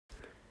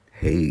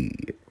Hey.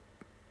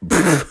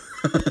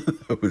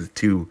 That was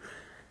too.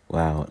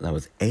 Wow, that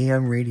was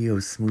AM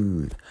radio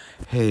smooth.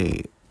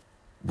 Hey,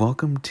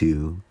 welcome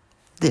to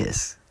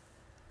this.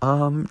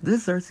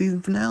 This is our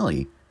season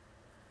finale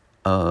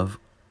of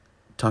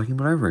Talking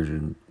About Our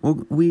Version.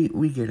 Well,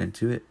 we get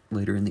into it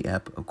later in the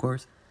ep, of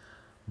course.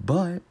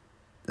 But,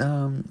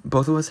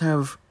 both of us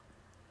have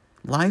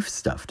life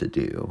stuff to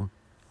do.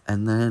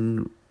 And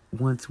then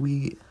once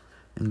we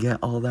get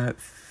all that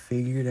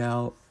figured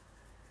out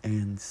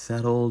and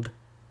settled,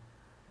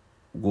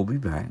 we'll be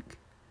back.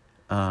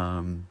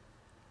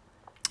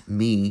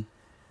 Me,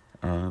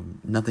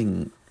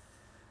 nothing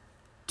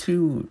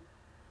too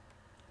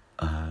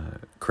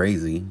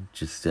crazy.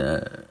 Just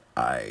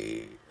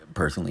I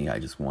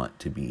just want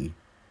to be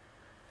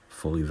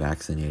fully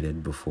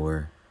vaccinated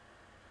before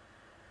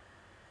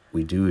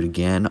we do it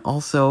again.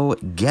 Also,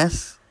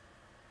 guess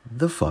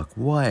the fuck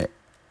what?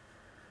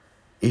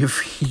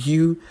 If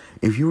you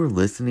are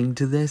listening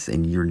to this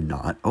and you're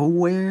not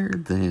aware,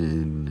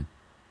 then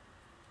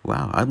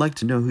wow, I'd like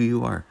to know who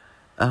you are.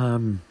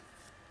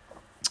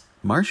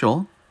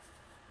 Marshall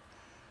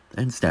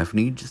and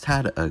Stephanie just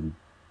had a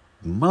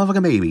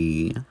motherfucking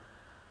baby.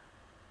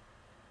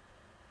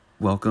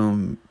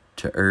 Welcome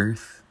to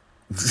Earth.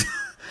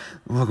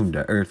 Welcome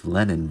to Earth,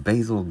 Lennon,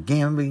 Basil,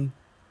 Gamby.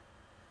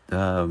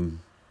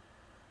 From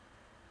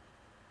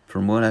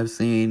what I've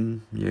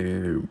seen,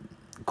 you're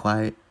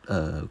quite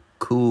a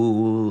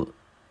cool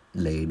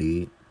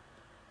lady.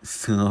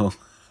 So,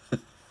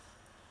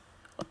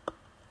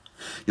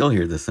 you'll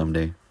hear this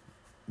someday.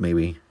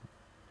 Maybe.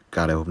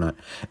 God, I hope not.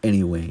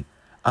 Anyway,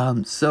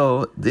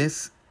 so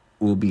this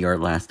will be our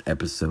last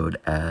episode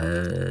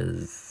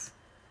as,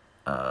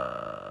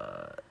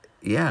 as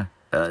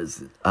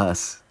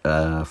us,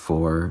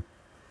 for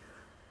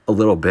a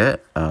little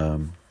bit.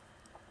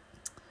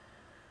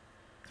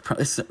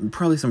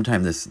 Probably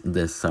sometime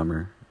this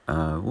summer.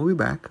 We'll be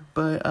back,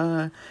 but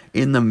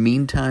in the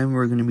meantime,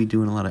 we're gonna be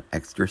doing a lot of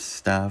extra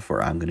stuff,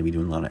 or I'm gonna be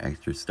doing a lot of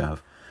extra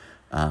stuff.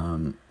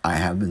 I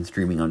have been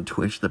streaming on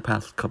Twitch the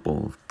past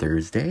couple of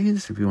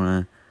Thursdays. If you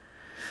want to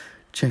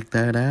check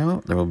that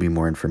out, there will be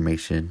more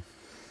information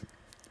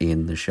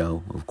in the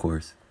show, of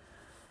course.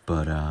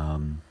 But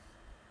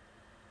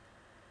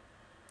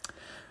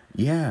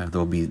yeah, there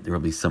will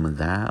be some of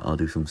that. I'll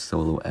do some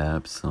solo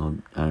eps.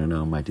 I don't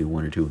know, might do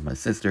one or two with my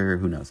sister.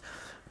 Who knows?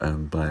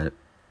 But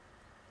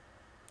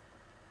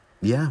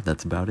yeah,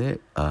 that's about it.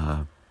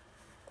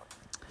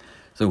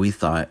 So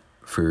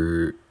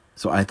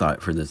I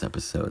thought for this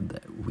episode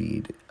that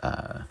we'd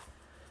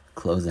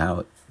close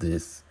out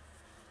this,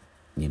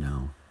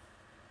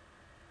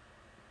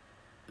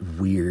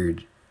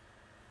 weird,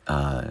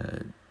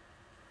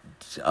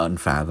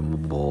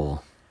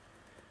 unfathomable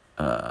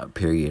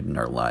period in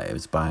our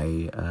lives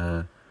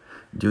by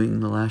doing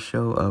the last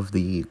show of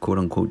the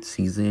quote-unquote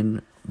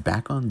season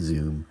back on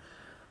Zoom,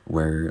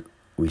 where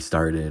we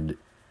started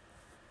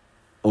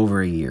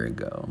over a year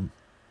ago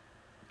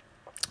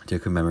to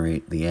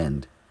commemorate the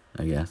end,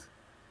 I guess.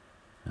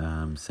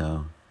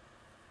 So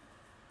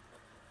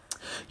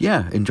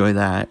yeah, enjoy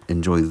that.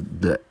 Enjoy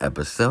the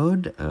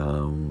episode.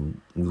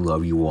 We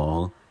love you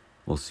all.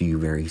 We'll see you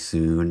very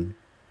soon.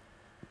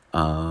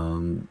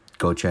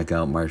 Go check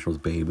out Marshall's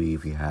baby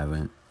if you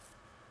haven't.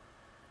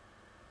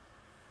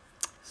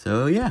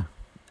 So yeah,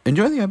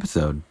 enjoy the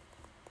episode.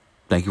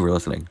 Thank you for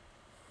listening.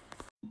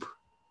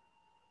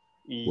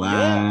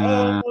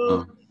 Wow.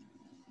 Yeah.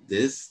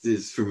 This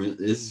is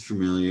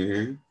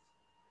familiar.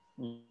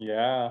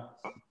 Yeah.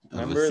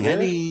 Remember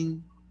this?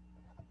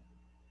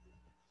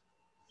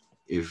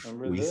 If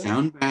we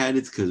sound bad,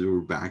 it's because we're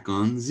back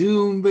on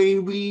Zoom,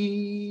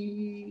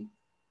 baby.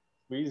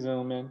 We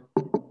zooming.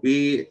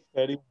 Steady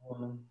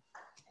zooming.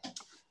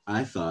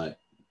 I thought,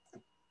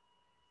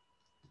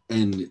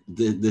 and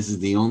this is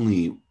the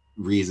only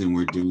reason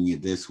we're doing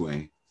it this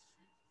way.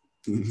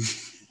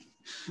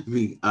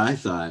 I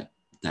thought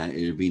that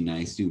it would be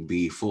nice to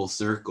be full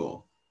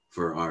circle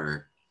for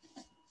our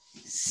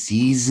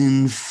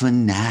season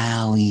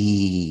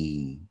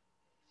finale.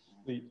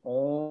 The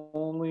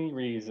only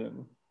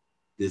reason.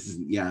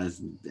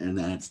 And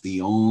that's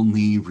the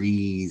only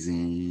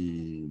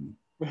reason.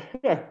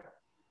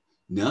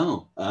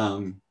 No,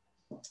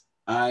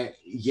 I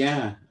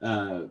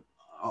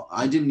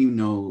didn't even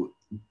know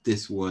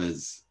this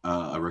was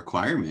a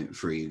requirement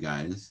for you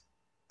guys.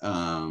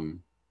 But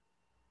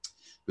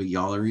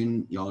y'all are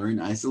in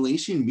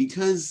isolation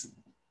because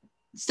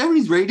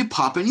Stephanie's ready to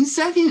pop any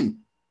second.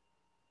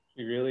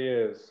 She really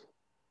is.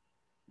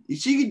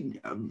 She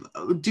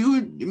could do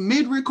it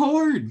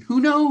mid-record.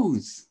 Who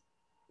knows?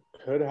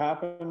 Could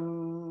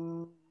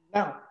happen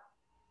now.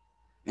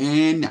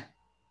 And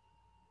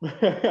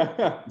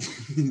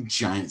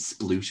giant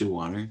sploosh of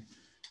water.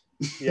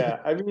 Yeah,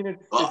 I mean,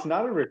 it's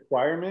not a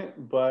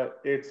requirement, but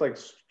it's like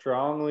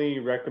strongly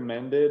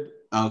recommended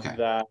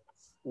that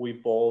we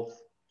both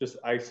just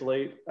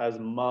isolate as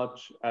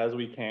much as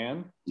we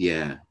can.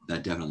 Yeah,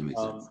 that definitely makes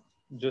sense.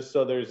 Just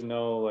so there's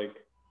no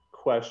like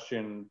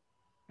question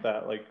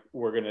that like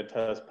we're gonna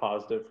test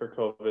positive for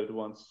COVID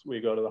once we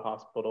go to the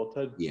hospital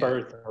to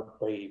birth a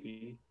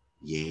baby.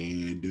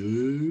 Yeah,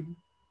 dude.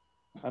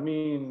 I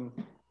mean,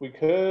 we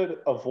could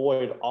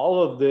avoid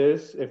all of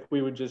this if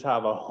we would just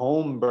have a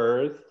home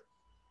birth.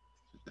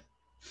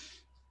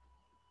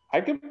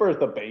 I could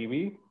birth a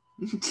baby.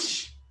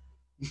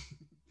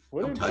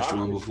 I've touched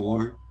one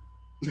before.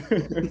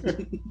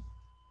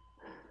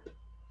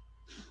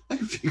 I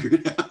can figure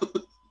it out.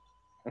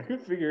 I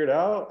could figure it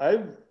out.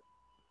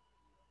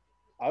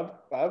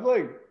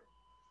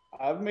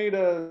 I've made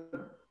a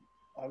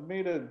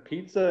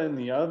pizza in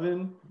the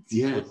oven.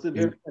 Yeah. What's the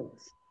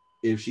difference?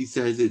 If she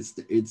says it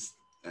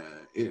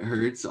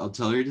hurts, I'll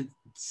tell her to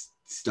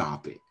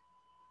stop it.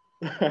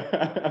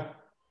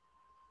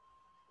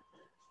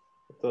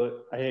 So,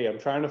 hey, I'm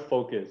trying to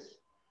focus.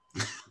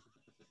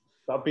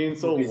 Stop being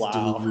so loud.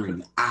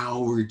 Delivering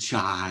our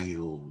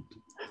child.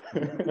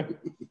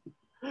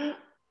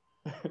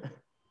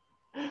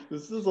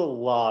 This is a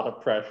lot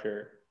of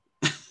pressure.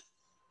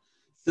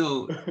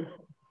 So,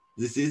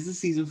 this is the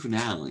season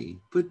finale,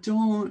 but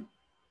don't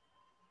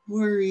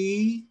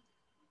worry.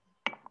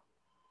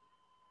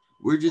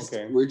 We're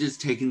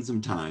just taking some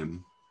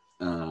time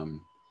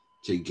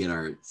to get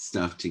our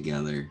stuff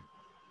together.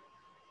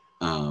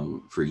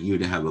 For you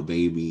to have a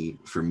baby,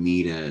 for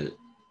me to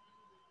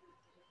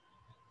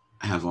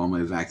have all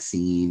my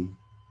vaccine.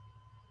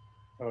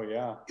 Oh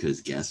yeah.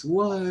 Because guess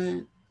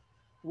what?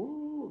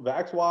 Woo,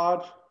 Vax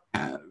Watch.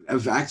 A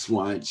Vax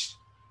Watch.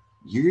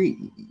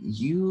 You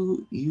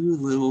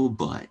little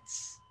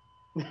butts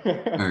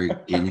are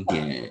gonna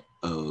get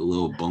a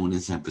little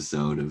bonus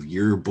episode of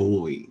your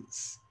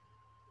boys.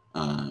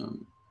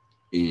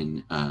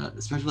 In a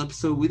special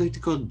episode we like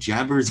to call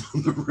Jabbers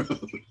on the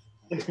Road.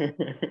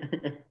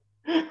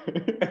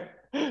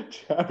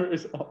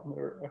 Jabbers on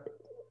the Road.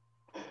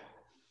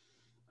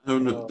 I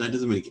don't know. That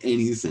doesn't make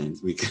any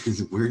sense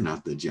because we're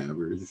not the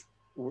Jabbers.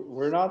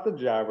 We're not the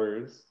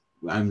Jabbers.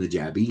 I'm the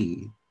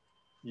Jabby.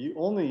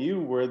 You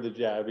were the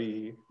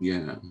Jabby.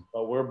 Yeah.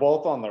 But we're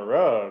both on the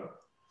road.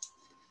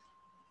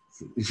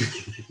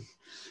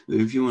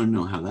 If you want to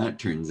know how that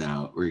turns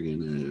out, we're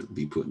going to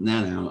be putting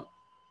that out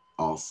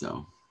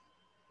also.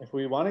 If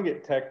we want to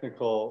get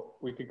technical,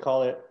 we could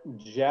call it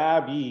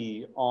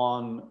Jabby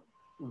on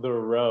the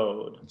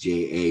Road.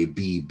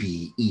 Jabbee.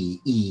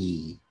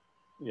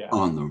 Yeah.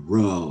 On the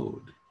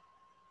road.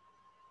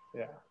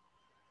 Yeah.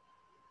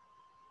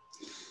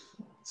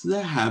 So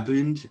that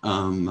happened.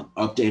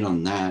 Update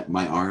on that.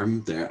 My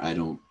arm there, I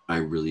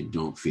really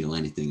don't feel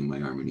anything in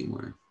my arm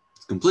anymore.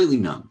 It's completely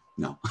numb.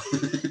 No.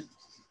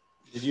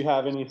 Did you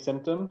have any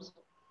symptoms?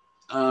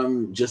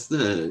 Just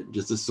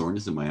the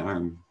soreness in my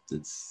arm.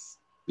 It's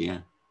Yeah.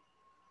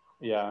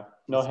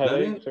 No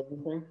headaches or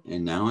anything?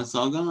 And now it's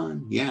all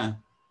gone. Yeah.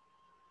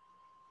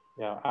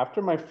 Yeah.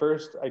 After my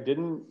first, I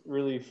didn't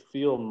really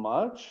feel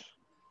much.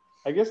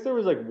 I guess there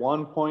was like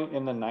one point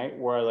in the night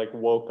where I like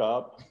woke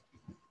up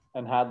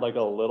and had like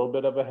a little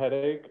bit of a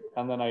headache,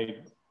 and then I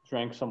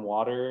drank some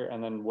water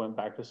and then went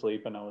back to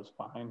sleep and I was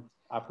fine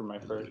after my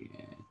first.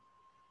 Yeah.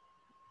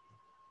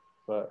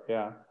 But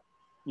yeah.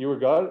 You were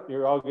good?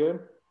 You're all good?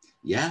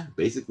 Yeah,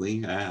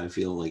 basically. I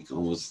feel like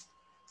almost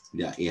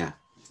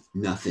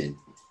nothing.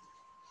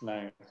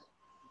 Nice.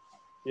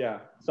 Yeah.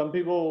 Some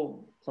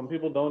people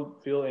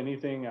don't feel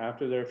anything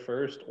after their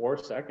first or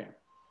second.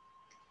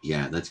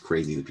 Yeah, that's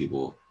crazy, the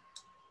people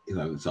who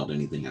haven't felt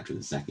anything after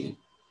the second.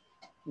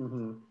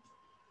 Mm-hmm.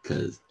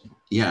 Because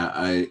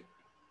I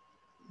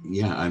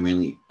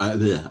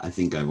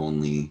think I've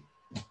only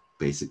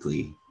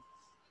basically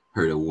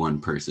heard of one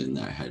person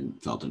that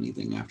hadn't felt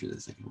anything after the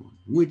second one,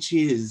 which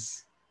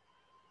is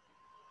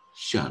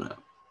shut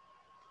up.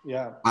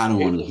 Yeah. I don't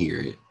want to hear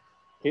it.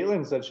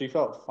 Caitlin said she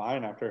felt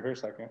fine after her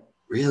second.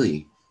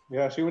 Really?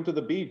 Yeah, she went to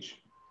the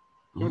beach.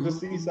 She went to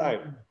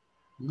Seaside.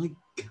 Like,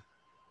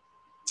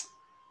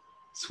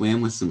 swam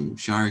with some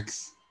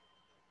sharks.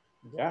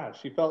 Yeah,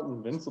 she felt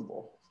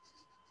invincible.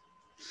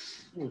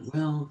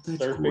 Well,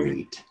 that's surfing,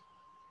 great.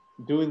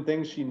 Doing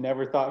things she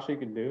never thought she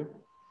could do.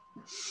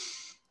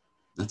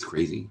 That's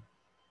crazy.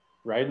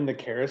 Riding the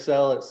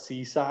carousel at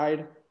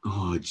Seaside.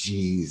 Oh,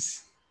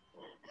 geez.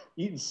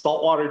 Eating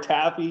saltwater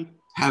taffy.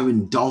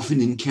 Having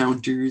dolphin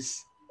encounters.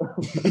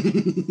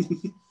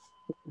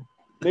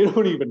 They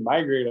don't even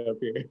migrate up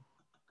here.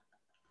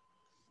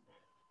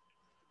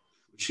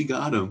 She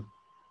got him.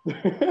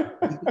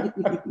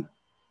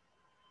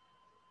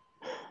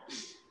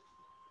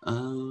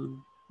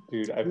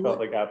 Dude, I felt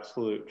like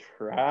absolute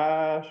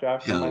trash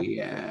after. Hell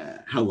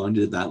yeah. How long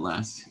did that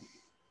last?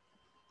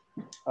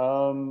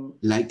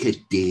 Like a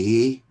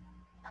day?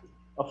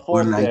 A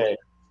full day.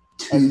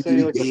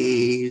 2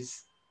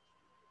 days?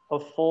 A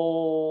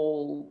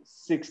full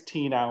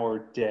 16-hour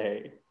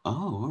day.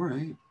 Oh, all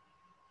right.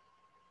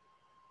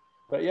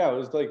 But yeah, it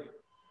was like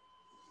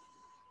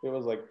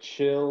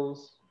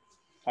chills.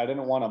 I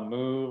didn't want to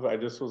move. I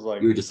just was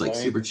like... You were just like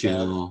super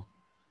chill.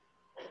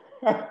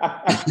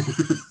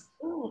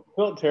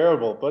 Felt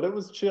terrible, but it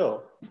was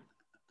chill.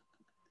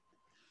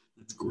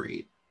 That's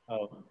great.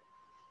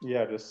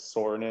 Yeah, just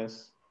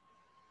soreness.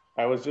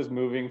 I was just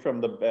moving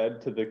from the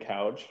bed to the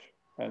couch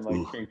and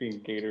like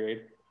drinking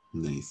Gatorade.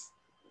 Nice.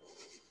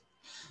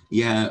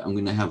 Yeah, I'm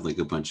gonna have like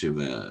a bunch of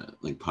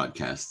like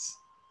podcasts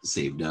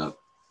saved up.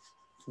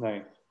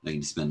 Nice. I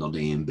can spend all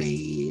day in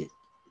bed.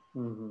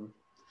 Mm-hmm.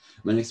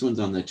 My next one's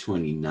on the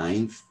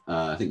 29th.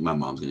 I think my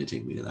mom's gonna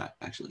take me to that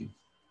actually.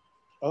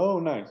 Oh,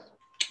 nice.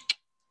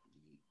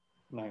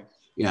 Nice.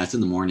 Yeah, it's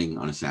in the morning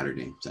on a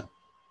Saturday. So.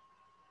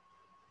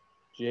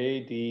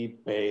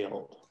 JD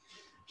bailed.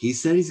 He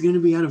said he's gonna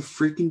be out of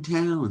freaking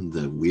town.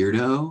 The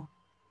weirdo.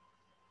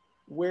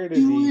 Where did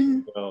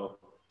he go?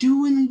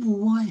 Doing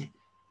what?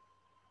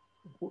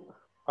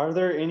 Are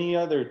there any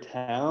other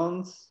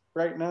towns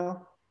right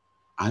now?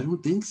 I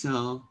don't think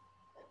so.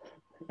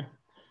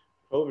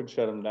 COVID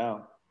shut him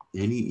down.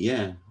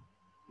 Yeah,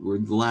 we're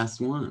the last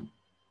one.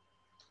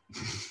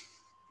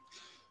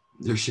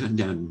 They're shutting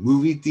down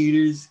movie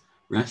theaters,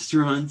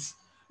 restaurants,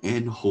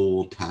 and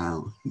whole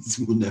towns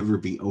will never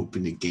be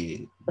open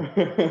again.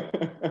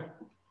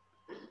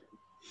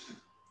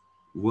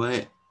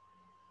 What?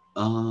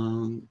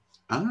 I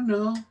don't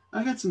know.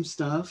 I got some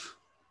stuff.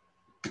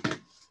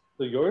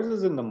 So yours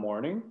is in the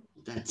morning?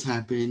 That's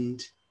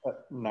happened.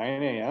 At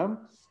 9 a.m.?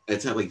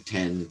 It's at like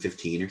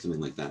 10:15 or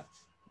something like that.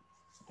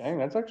 Dang,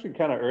 that's actually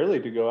kind of early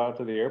to go out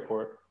to the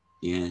airport.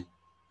 Yeah.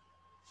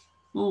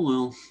 Oh,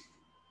 well.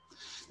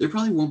 There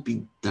probably won't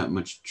be that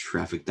much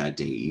traffic that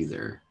day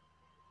either.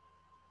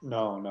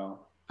 No.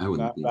 I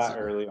wouldn't Not think that so.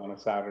 early on a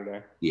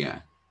Saturday. Yeah.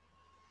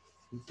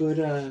 But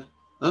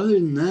other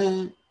than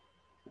that,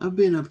 I've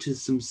been up to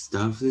some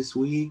stuff this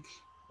week.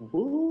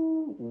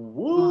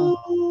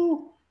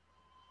 Woo!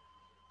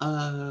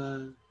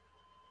 I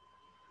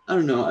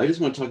don't know. I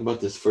just want to talk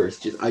about this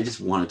first. I just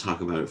want to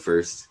talk about it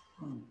first.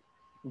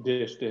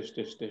 Dish.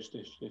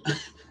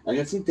 I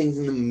got some things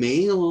in the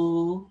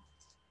mail.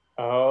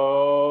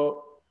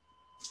 Oh.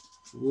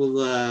 Well,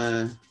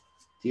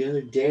 the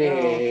other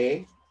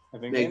day, I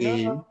think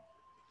Megan.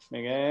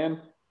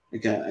 I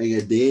got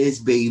this,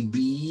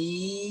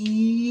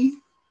 baby.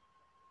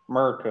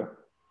 Merca.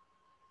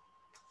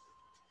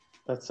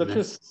 That's such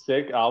a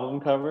sick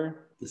album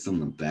cover. This on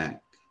the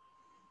back.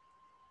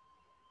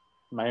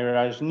 My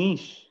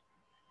Rajneesh.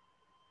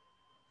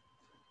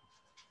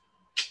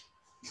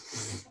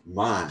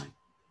 My.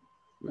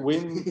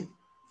 When.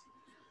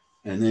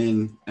 and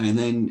then,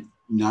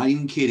 not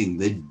even kidding,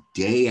 the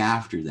day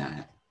after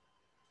that,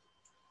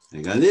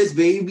 I got this,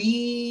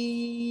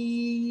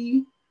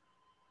 baby.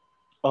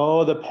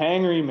 Oh, the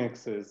Pang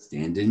remixes.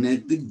 Standing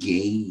at the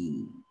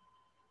game.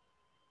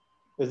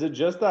 Is it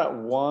just that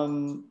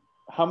one?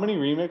 How many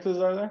remixes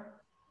are there?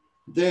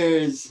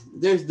 There's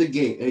the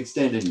game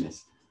extended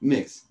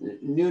mix,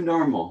 new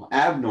normal,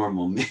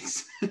 abnormal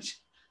mix,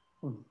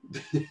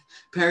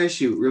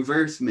 parachute,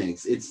 reverse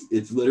mix.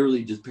 It's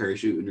literally just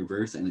parachute and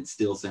reverse, and it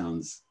still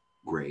sounds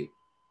great.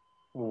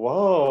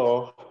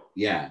 Whoa.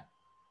 Yeah.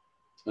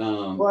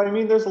 Well, I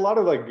mean, there's a lot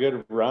of like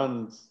good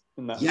runs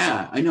in that.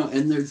 Yeah, I know,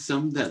 and there's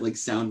some that like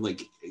sound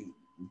like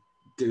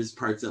there's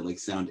parts that like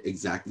sound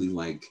exactly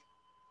like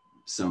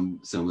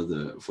some of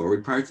the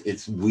forward parts.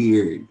 It's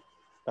weird.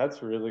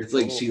 That's really it's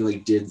cool. Like she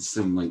like did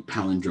some like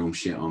palindrome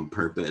shit on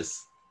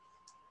purpose.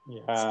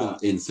 Yeah.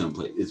 In some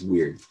place. It's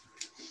weird.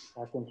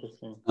 That's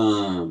interesting.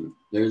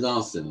 There's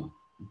also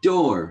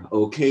Door,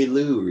 OK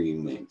Lou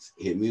remix.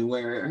 Hit Me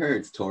Where It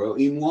Hurts, Toro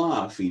y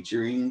Moi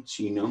featuring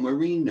Chino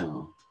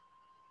Marino.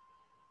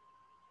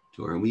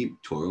 Toro y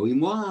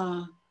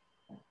Moi.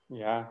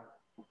 Yeah.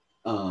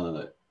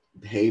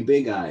 Hey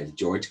Big Eyes,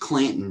 George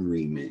Clanton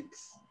remix.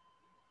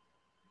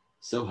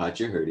 So Hot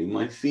You're Hurting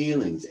My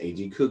Feelings,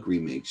 A.G. Cook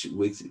remix,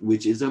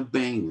 which is a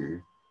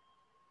banger.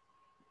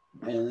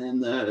 And then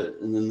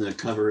the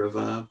cover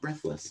of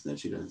Breathless that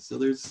she does. So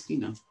there's,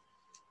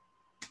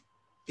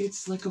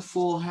 it's like a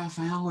full half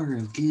hour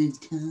of good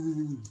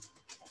time.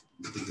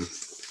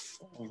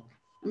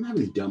 I'm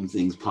having dumb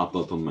things pop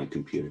up on my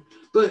computer.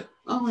 But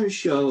I want to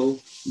show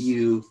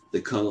you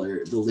the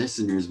color the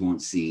listeners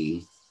won't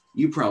see.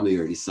 You probably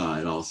already saw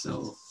it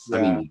also. Yeah.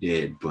 I mean, you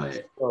did,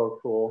 but so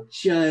cool.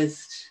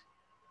 It's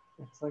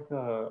like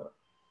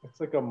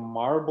a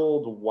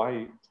marbled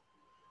white.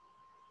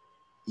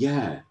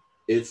 Yeah.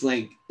 It's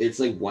like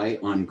white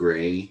on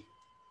gray.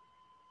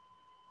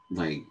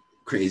 Like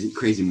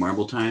crazy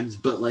marble times.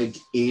 But like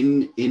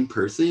in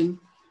person,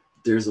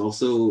 there's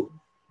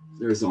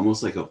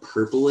almost like a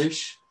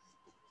purplish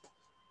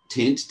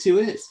tint to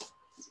it.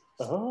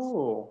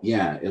 Oh.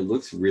 Yeah, it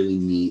looks really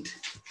neat.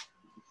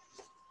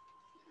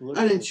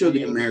 I didn't show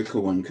the America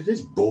one because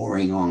it's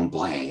boring on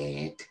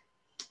black.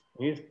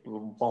 It's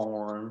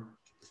boring.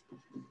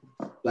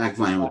 Black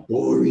vinyl,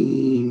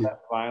 boring.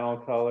 That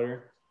vinyl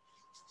color.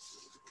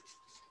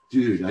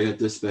 Dude, I got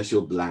the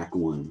special black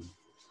one.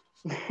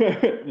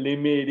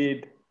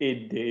 Limited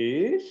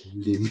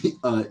edition?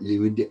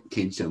 Limited.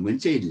 Can someone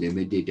say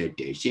limited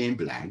edition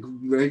black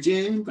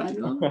version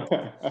vinyl?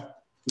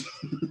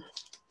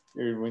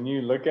 Dude, when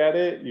you look at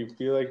it, you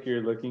feel like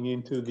you're looking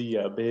into the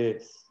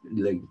abyss.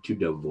 Like to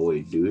the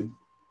void, dude.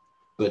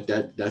 But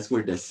that's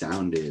where the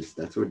sound is.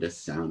 That's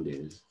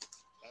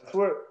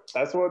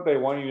That's what they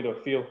want you to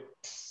feel.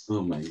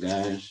 Oh my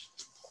gosh.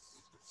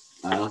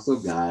 I also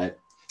got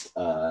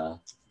I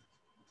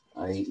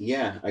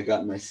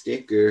got my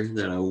sticker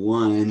that I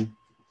won.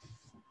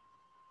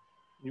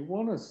 You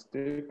won a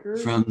sticker?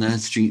 From that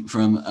stream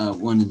from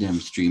one of them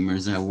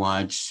streamers I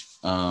watched.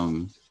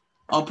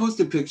 I'll post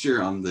a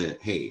picture on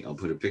I'll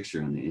put a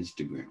picture on the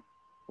Instagram.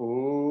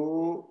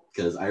 Oh.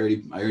 Because I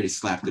already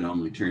slapped it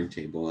on my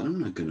turntable and I'm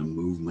not gonna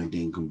move my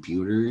dang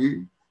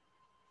computer.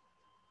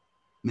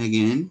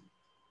 Megan.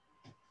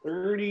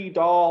 $30.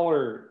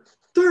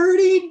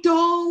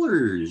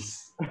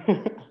 $30.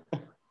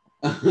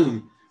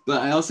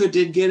 But I also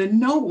did get a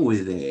note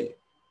with it.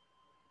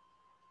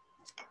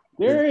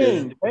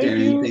 Darian,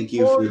 thank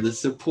you for the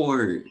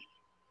support.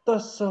 The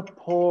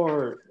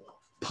support.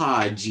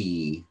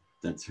 Paji,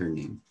 that's her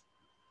name.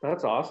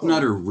 That's awesome.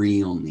 Not her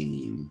real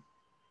name.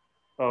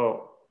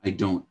 Oh. I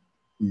don't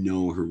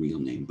know her real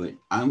name, but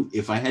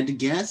if I had to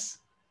guess,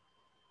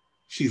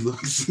 she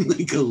looks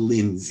like a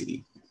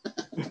Lindsay.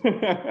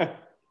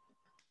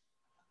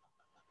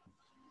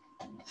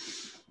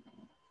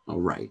 All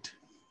right.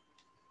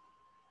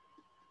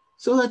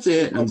 So that's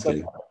it. I'm just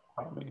kidding.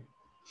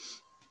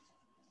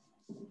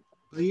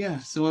 But yeah,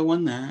 so I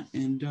won that.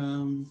 And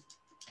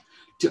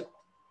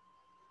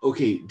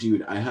okay,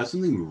 dude, I have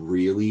something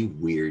really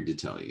weird to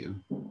tell you.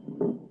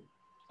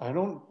 I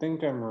don't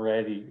think I'm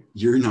ready.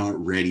 You're not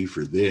ready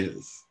for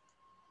this.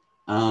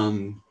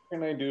 What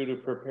can I do to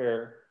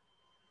prepare?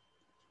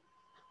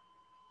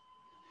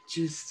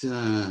 Just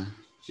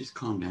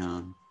calm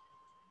down.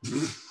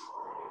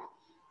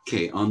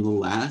 Okay, on the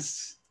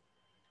last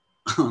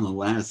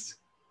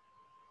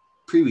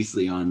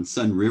previously on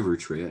Sun River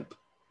trip.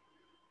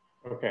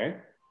 Okay.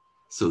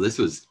 So this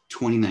was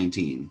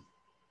 2019.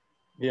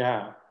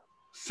 Yeah.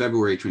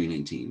 February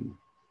 2019.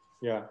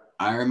 Yeah.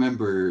 I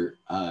remember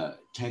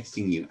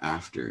texting you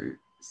after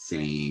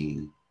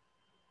saying,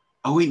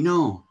 oh wait,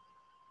 no.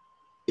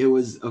 It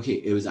was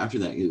after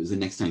that. It was the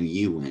next time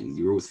you went.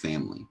 You were with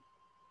family.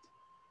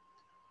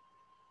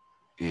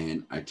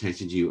 And I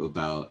texted you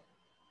about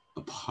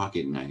a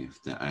pocket knife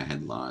that I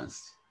had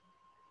lost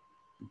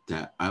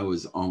that I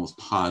was almost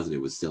positive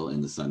was still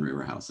in the Sun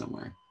River house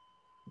somewhere.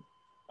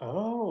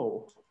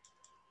 Oh.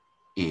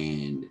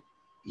 And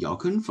y'all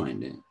couldn't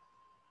find it.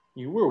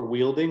 You were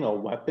wielding a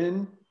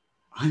weapon?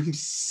 I'm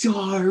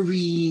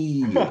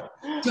sorry.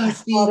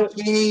 Just in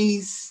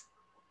case.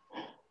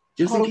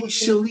 Just in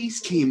case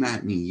Shalise came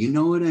at me. You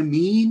know what I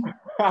mean?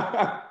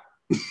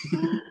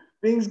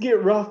 Things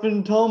get rough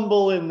and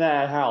tumble in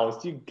that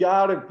house. You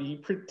gotta be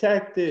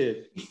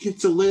protected. It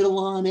gets a little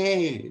on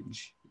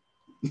edge.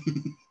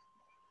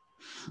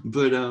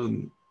 But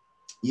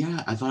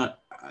yeah, I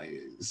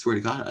swear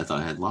to God, I thought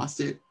I had lost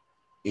it.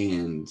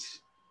 And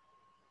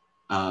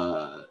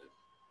I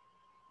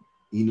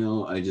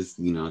just,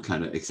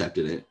 kind of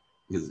accepted it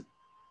because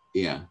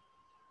yeah.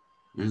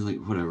 I was like,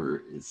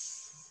 whatever,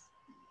 it's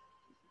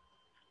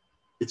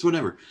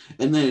whatever.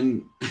 And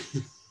then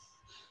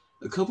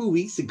a couple of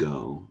weeks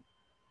ago,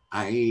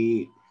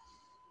 we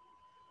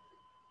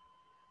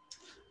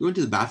went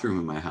to the bathroom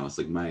in my house,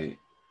 like my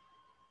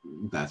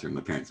bathroom,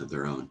 my parents have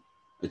their own,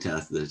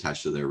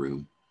 attached to their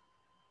room.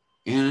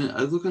 And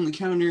I look on the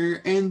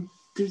counter and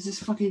there's this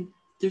fucking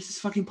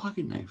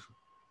pocket knife.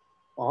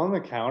 On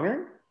the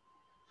counter?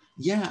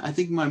 Yeah, I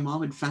think my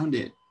mom had found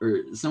it,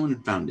 or someone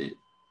had found it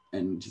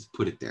and just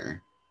put it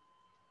there.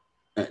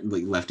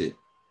 Left it.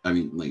 I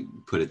mean,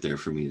 put it there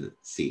for me to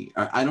see.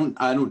 I don't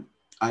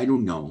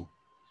know.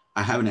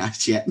 I haven't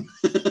asked yet.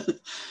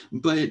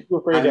 But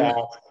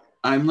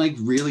I'm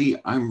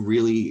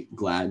really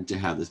glad to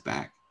have this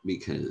back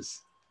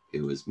because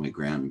it was my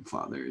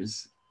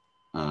grandfather's.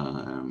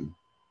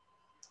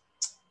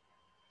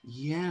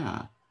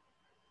 Yeah.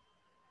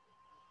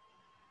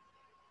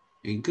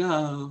 There you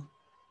go.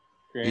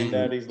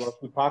 Granddaddy's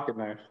lucky pocket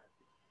knife.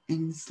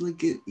 And it's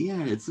like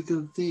it's like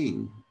a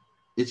thing.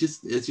 It's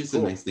just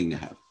cool. A nice thing to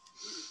have.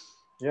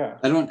 Yeah.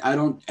 I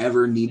don't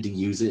ever need to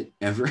use it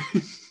ever.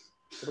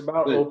 What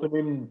about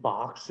opening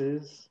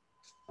boxes?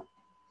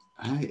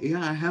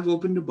 I have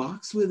opened a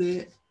box with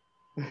it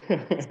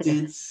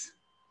since.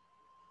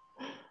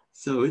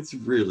 So it's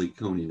really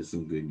coming to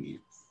some good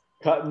news.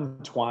 Cutting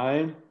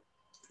twine.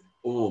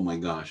 Oh my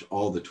gosh,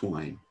 all the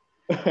twine.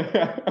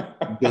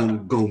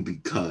 gonna be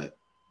cut.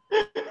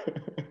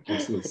 I'm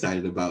so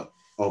excited about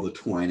all the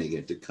twine I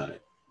get to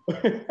cut.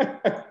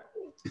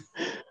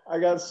 I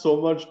got so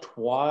much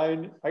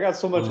twine. I got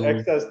so much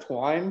excess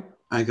twine.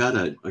 I got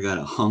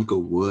a hunk of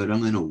wood.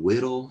 I'm gonna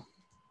whittle.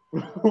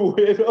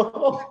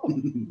 Whittle?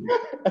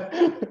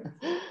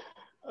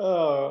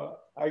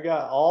 I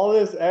got all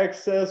this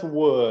excess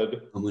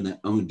wood. I'm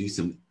gonna do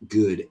some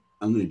good.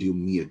 I'm gonna do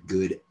me a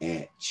good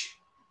etch.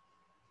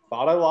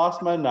 Thought I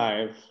lost my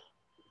knife,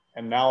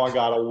 and now I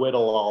gotta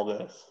whittle all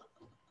this.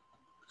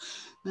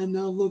 And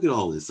now look at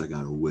all this I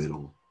gotta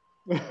whittle.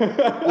 Look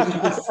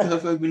at the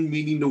stuff I've been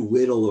meaning to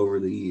whittle over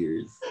the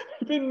years.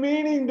 I've been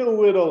meaning to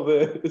whittle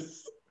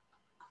this.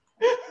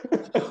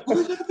 Oh my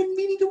God, I've been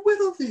meaning to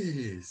whittle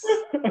this.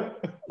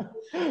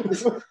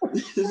 This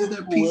is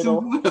that piece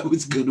of wood I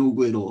was gonna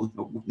whittle.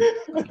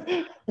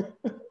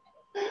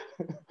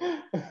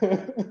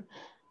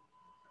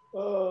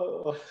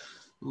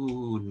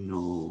 Oh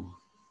no.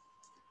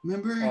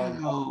 Remember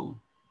how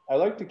I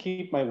like to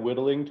keep my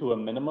whittling to a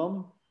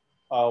minimum.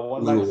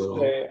 One might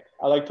say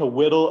I like to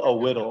whittle a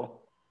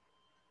whittle.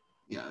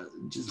 Yeah,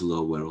 just a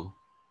little whittle.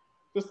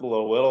 Just a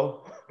little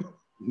whittle.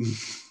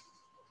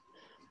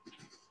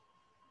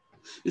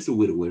 Just a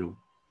whittle.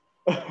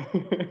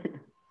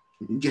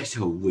 Just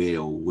a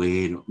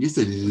whittle. Just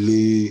a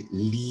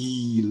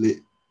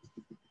little.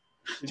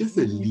 Just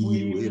a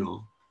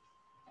little.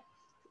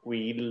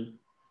 Weedle.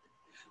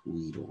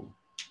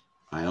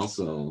 I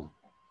also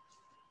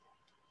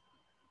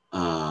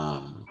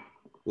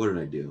what did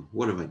I do?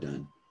 What have I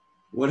done?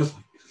 What have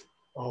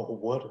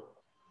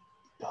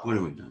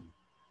I done?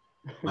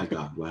 My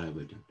God, what have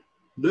I done?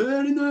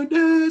 Letting the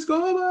days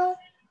go by.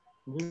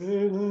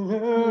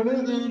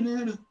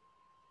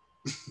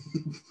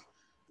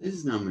 This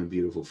is not my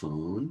beautiful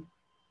phone.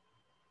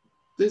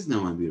 This is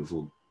not my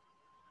beautiful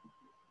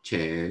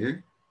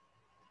chair.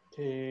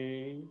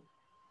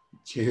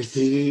 Chair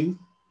thing.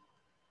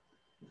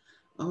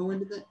 Oh, when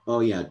did that?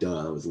 Oh yeah,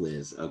 duh, that was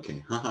Liz.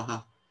 Okay. Ha ha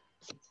ha.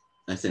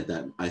 I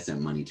sent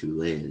money to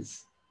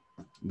Liz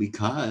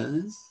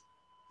because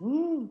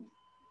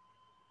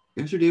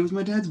yesterday was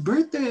my dad's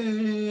birthday.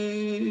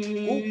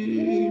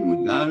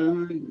 We got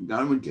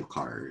him a gift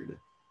card.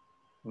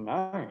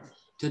 Nice.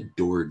 To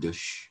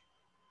DoorDash.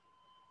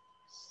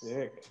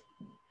 Sick.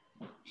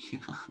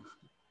 Yeah.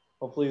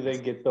 Hopefully they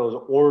get those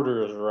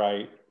orders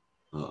right.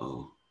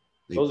 Uh-oh.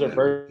 Those are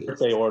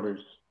birthday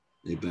orders.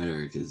 They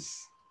better,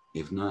 because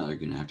if not, they're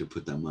going to have to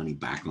put that money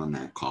back on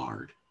that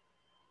card.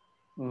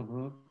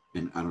 Mm-hmm.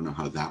 And I don't know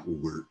how that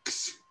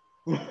works.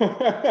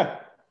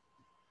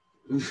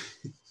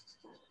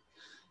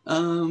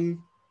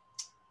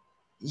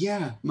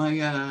 Yeah, my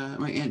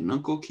aunt and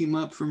uncle came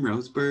up from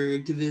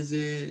Roseburg to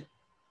visit.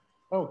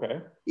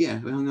 Okay. Yeah,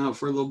 we hung out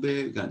for a little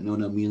bit. We got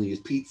Nona Amelia's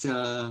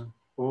pizza.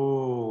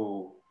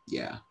 Ooh.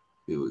 Yeah,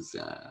 it was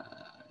a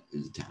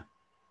time.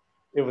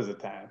 It was a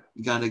time.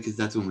 You got it because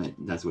that's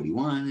what he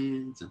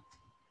wanted. So,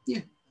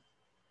 yeah.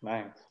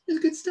 Nice. It's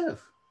good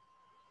stuff.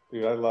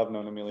 Dude, I love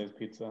Nona Amelia's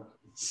pizza.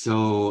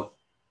 So,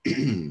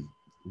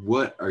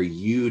 what are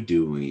you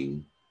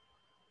doing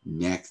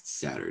next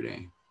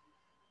Saturday?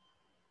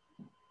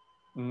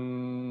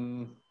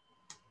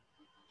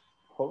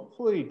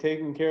 Hopefully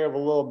taking care of a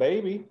little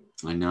baby.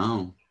 I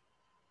know.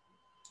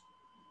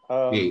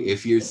 Hey,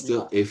 if you're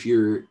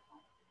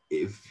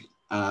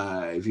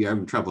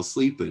having trouble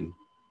sleeping,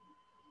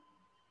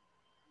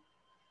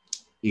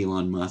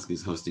 Elon Musk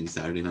is hosting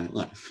Saturday Night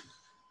Live.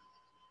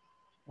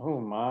 Oh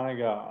my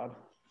God.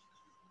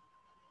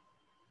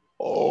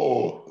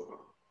 Oh,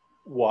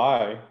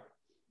 why?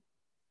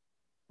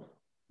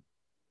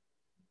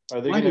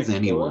 Why does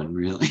anyone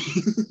really?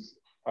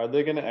 Are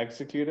they going to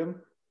execute him?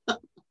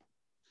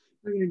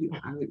 We're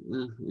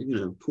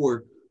gonna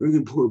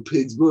pour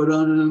pig's blood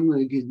on him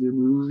like in the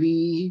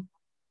movie.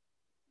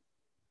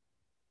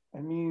 I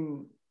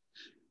mean,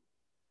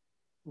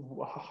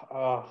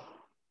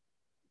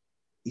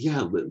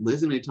 yeah,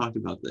 Liz and I talked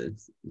about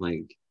this.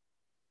 Like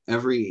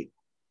every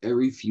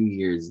few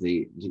years,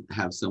 they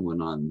have someone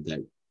on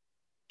that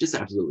just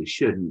absolutely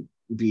shouldn't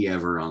be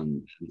ever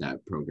on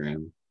that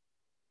program.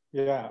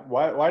 Yeah,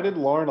 why did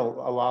Lauren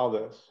allow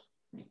this?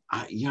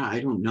 I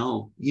don't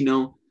know. You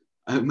know,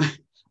 I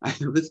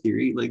have a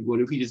theory. Like,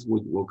 what if he just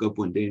woke up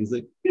one day and he's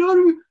like, you know what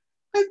I mean?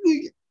 I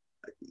think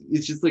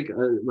it's just like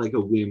a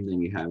whim that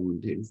you have one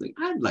day. It's like,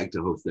 I'd like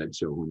to host that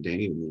show one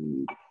day, and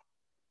then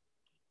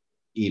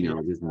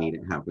just made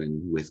it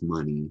happen with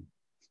money.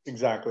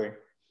 Exactly.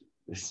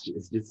 It's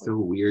just so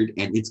weird,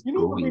 and it's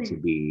going to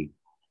be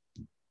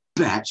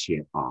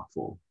batshit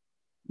awful.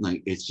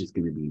 Like, it's just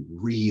going to be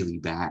really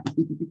bad.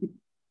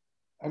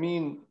 I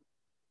mean,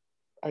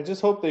 I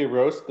just hope they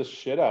roast the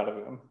shit out of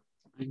him.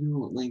 I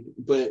know, like,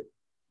 but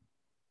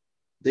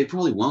they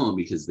probably won't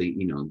because they,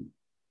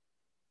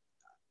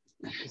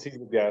 He's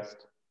the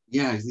guest.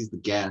 Yeah, he's the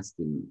guest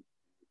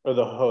or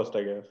the host,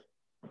 I guess.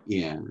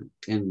 Yeah,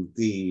 and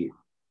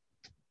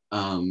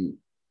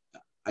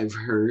I've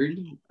heard,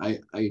 I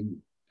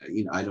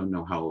don't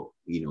know how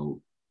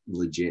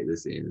legit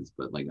this is,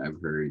 but like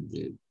I've heard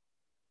that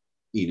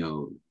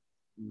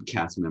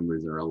cast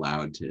members are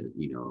allowed to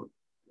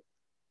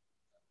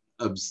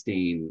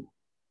abstain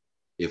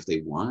if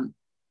they want.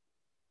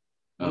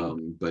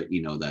 But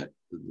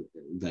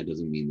that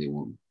doesn't mean they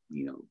won't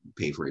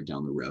pay for it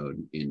down the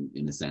road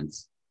in a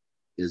sense,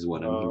 is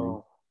what I'm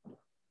hearing.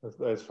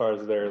 As far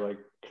as their like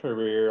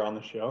career on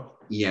the show.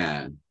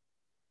 Yeah.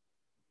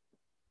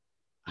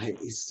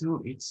 It's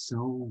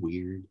so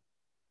weird.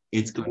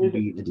 It's going to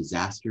be a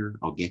disaster.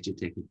 I'll get you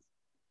tickets.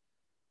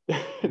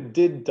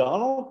 Did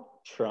Donald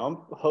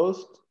Trump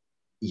host?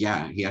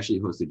 Yeah, he actually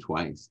hosted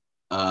twice.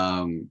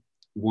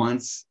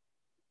 Once,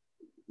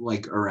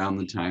 like around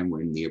the time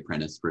when The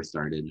Apprentice first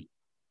started,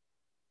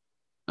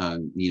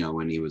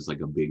 when he was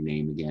like a big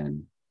name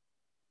again,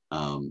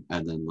 and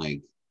then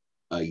like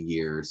a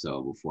year or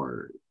so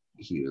before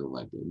he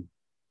elected.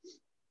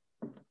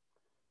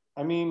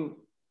 I mean,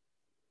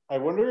 I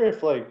wonder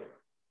if like,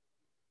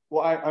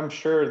 well, I'm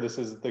sure this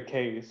is the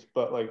case,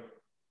 but like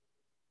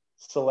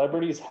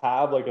celebrities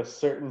have like a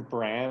certain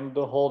brand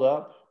to hold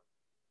up,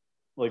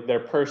 like their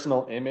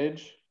personal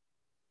image.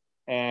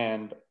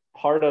 And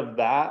part of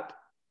that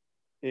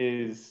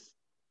is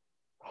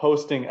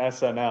hosting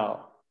SNL.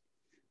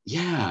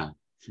 Yeah.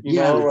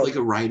 It's like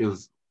a rite of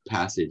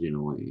passage in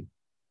a way.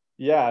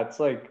 Yeah, it's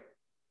like,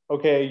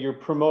 okay, you're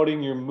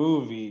promoting your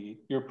movie,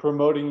 you're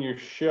promoting your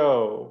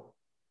show.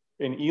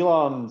 In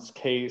Elon's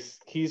case,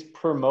 he's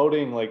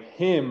promoting like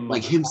him,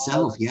 like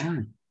himself,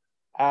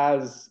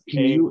 as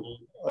can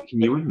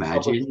you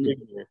imagine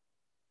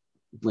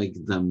like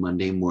the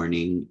Monday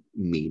morning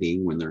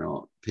meeting when they're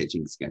all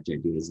pitching sketch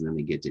ideas and then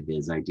they get to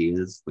his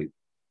ideas? Like, can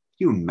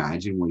you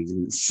imagine what he's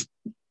gonna say?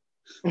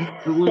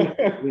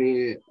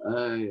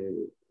 a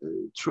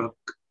truck,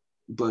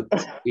 but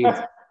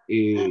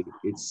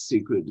it's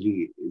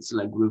secretly, it's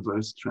like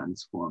reverse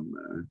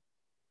transformer.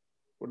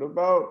 What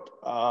about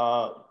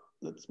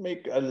let's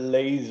make a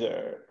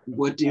laser?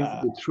 What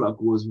if the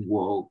truck was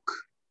woke?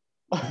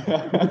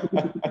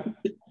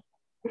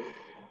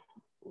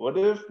 What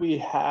if we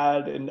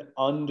had an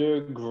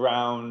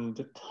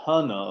underground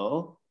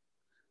tunnel?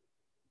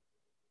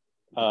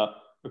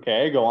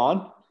 Okay, go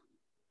on.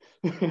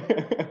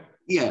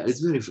 Yeah,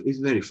 it's very funny. It's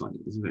very funny.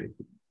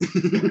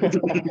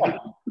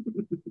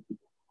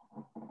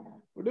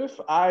 What if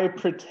I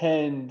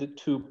pretend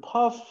to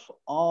puff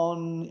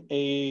on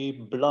a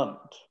blunt?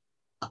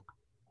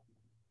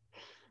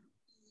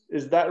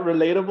 Is that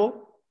relatable?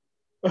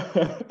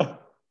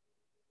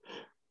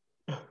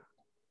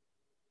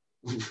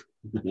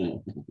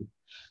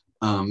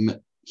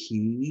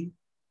 He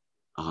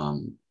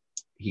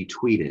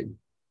tweeted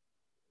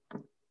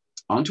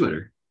on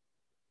Twitter.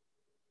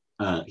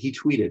 He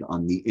tweeted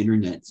on the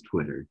internet's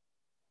Twitter,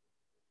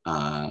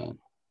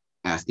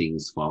 asking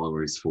his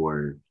followers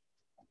for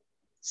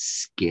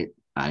skit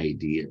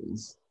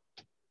ideas.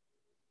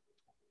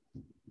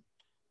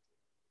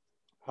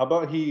 How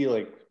about he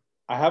like?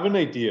 I have an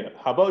idea.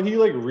 How about he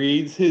like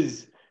reads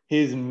his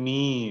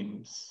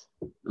memes?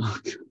 Oh,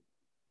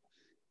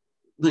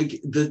 like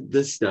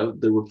the stuff,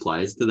 the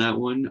replies to that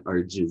one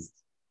are just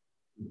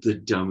the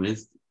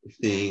dumbest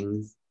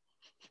things.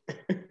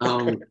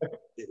 The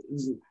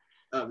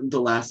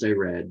last I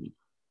read,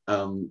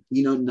 none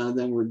of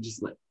them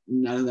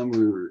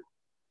were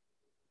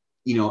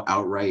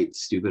outright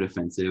stupid,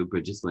 offensive,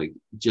 but just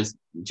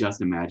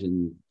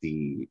imagine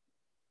the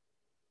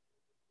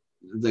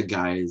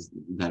guys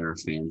that are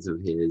fans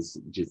of his,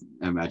 just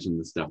imagine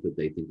the stuff that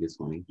they think is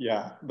funny.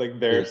 Yeah, like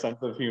their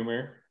sense of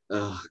humor.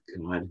 Oh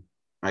God,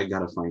 I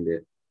gotta find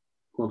it.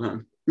 Hold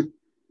on.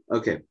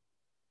 Okay.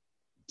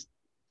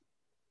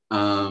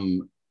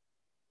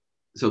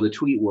 So the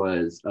tweet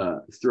was,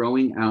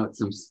 throwing out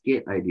some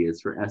skit ideas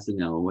for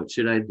SNL. What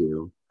should I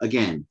do?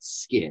 Again,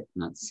 skit,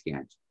 not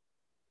sketch.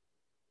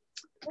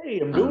 Hey,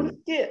 I'm doing a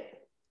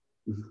skit.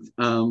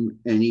 And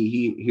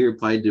he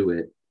replied to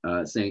it,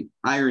 saying,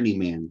 "Irony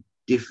Man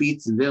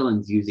defeats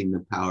villains using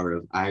the power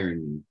of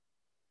irony."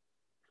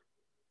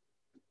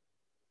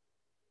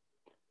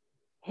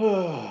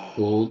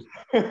 Hold.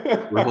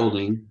 We're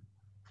holding.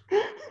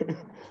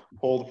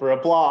 Hold for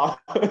applause.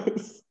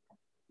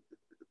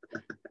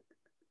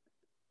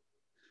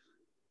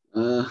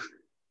 Of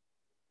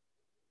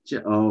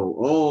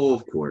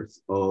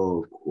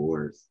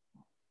course.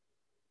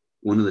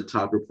 One of the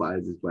top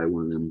replies is by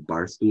one of them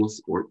Barstool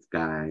Sports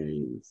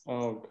guys.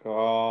 Oh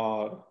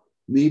God.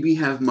 Maybe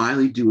have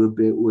Miley do a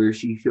bit where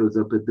she shows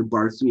up at the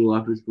Barstool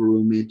office for a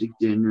romantic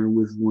dinner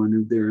with one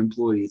of their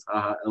employees.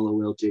 Haha,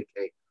 LOL,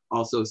 JK.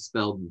 Also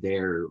spelled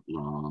there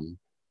wrong.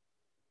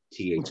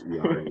 THERE.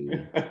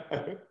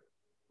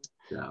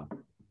 So,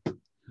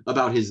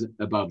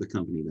 about the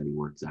company that he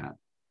works at.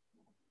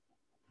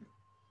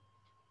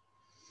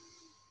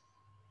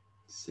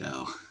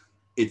 So,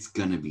 it's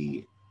gonna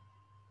be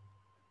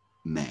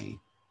May,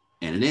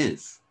 and it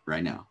is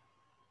right now.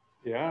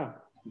 Yeah.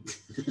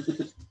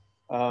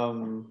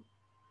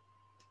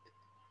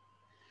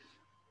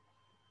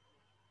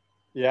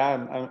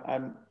 Yeah,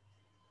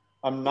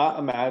 I'm not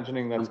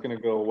imagining that's going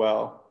to go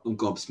well. I'm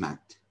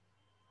gobsmacked.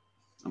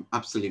 I'm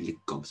absolutely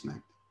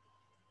gobsmacked.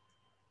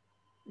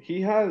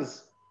 He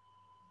has,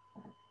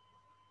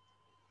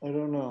 I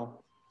don't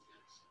know.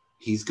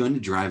 He's going to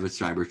drive a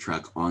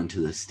Cybertruck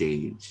onto the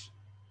stage.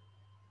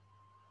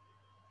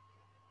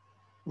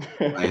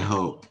 I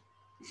hope.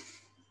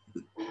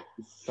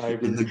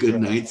 In the good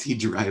nights, he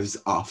drives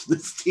off the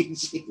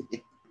stage.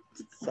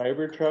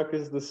 Cybertruck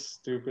is the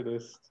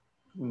stupidest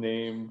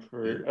name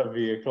for a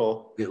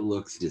vehicle. It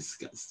looks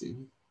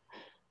disgusting.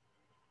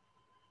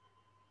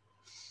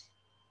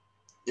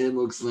 It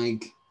looks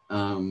like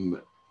a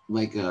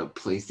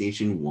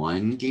PlayStation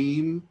 1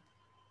 game,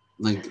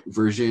 like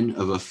version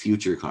of a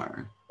future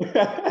car.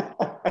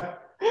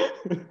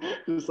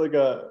 Just like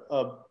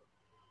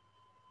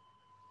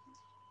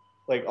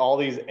like all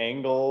these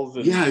angles.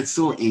 And yeah, it's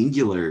so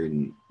angular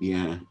and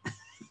yeah.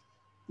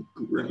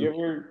 Did you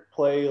ever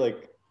play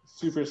like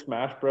Super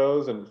Smash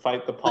Bros. And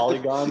fight the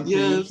polygon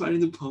yeah, fighting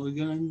the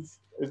polygons.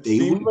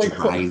 They would like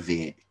drive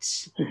it.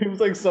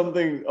 Seems like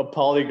something a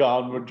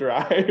polygon would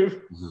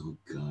drive. Oh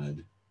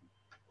God.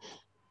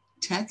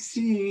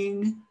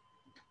 Texting.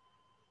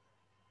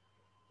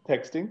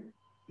 I'm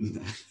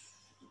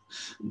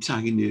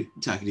talking to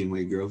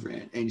my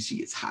girlfriend, and she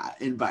is hot,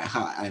 and by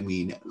hot I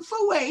mean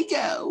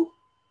fuego.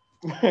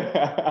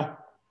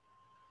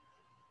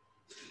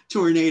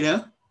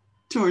 Tornado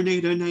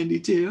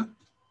 92.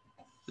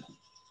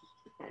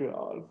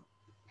 God.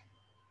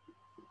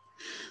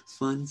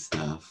 Fun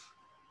stuff.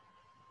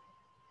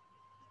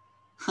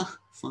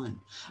 Fun.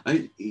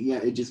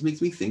 It just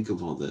makes me think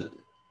of all the,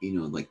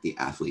 like the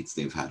athletes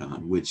they've had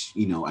on, which,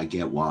 I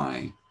get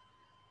why,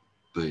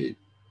 but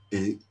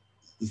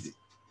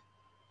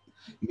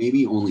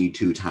maybe only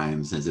 2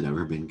 times has it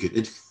ever been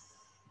good.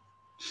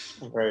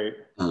 Right.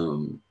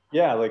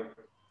 Yeah, like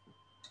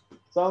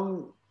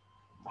some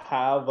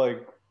have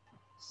like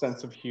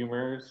sense of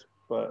humors,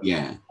 but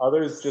yeah,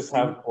 others just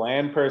have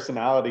bland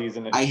personalities,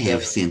 and I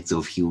have sense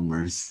of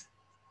humors.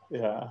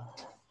 Yeah.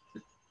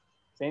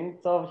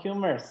 Sense of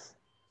humors.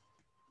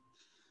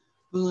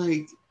 But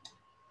like,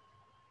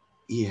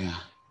 yeah,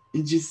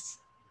 and just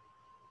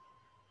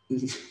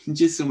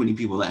so many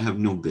people that have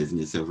no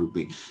business ever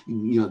being,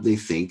 they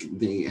think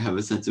they have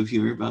a sense of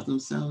humor about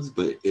themselves,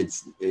 but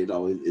it's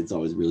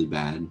always really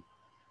bad.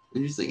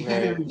 And just like,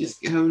 hey, I'm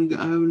just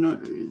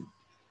having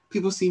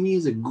people see me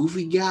as a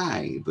goofy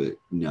guy, but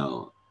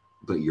no,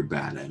 but you're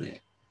bad at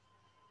it.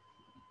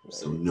 Right.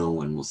 So no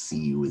one will see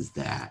you as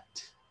that.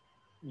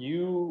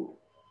 You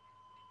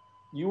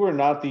are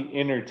not the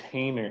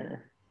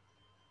entertainer.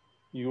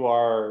 You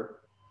are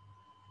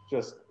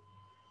just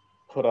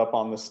put up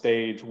on the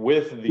stage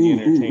with the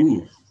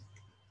entertainers.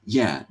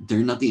 Yeah, they're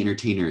not the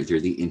entertainer, they're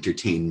the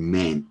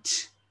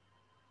entertainment.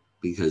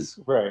 Because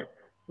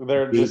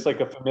they're just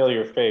like a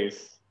familiar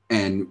face.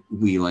 And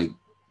we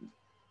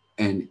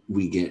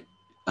get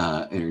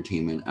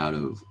entertainment out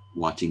of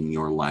watching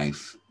your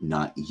life,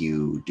 not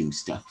you do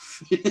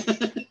stuff.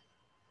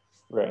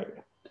 Right.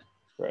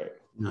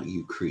 Not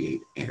you create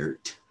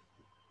art.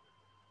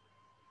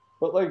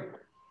 But like,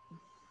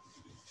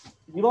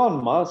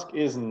 Elon Musk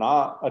is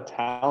not a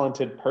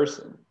talented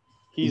person.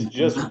 He's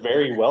just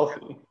very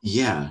wealthy.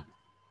 Yeah.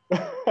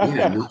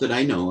 Yeah, not that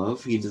I know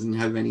of. He doesn't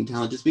have any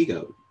talent to speak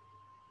of.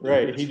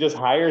 Right. He just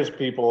hires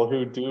people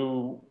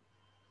who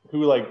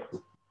like,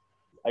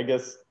 I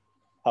guess,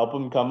 help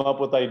him come up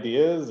with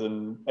ideas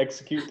and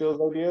execute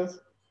those ideas.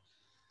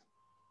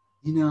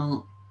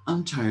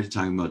 I'm tired of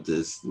talking about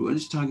this.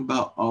 Let's talk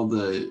about all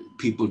the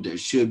people that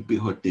should be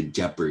hosting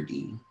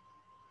Jeopardy.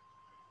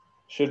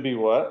 Should be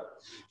what?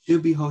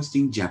 Should be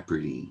hosting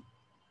Jeopardy.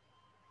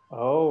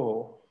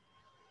 Oh.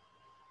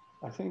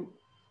 I think.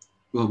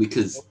 Well,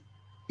 because,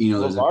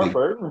 there's LeVar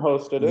Burton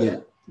hosted it. Yeah,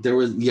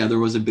 there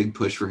was a big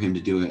push for him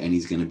to do it, and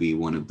he's going to be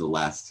one of the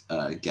last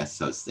guest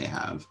hosts they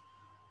have.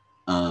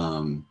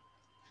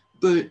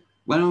 But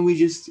why don't we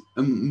just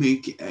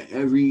make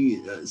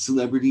every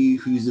celebrity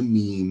who's a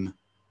meme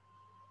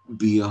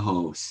be a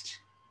host?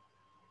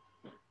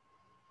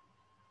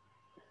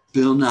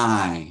 Bill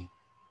Nye.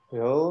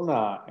 Hold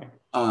on.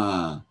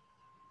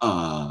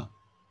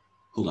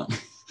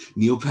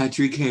 Neil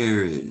Patrick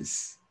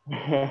Harris.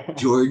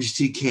 George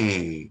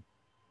Takei.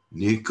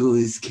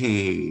 Nicolas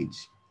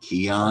Cage.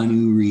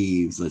 Keanu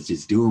Reeves. Let's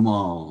just do them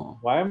all.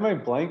 Why am I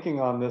blanking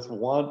on this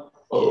one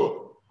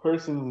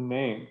person's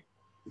name?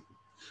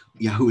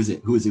 Yeah, who is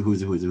it?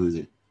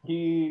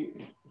 He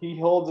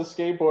holds a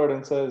skateboard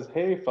and says,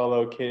 "Hey,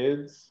 fellow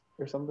kids,"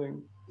 or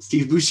something.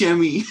 Steve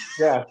Buscemi.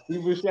 Yeah,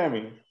 Steve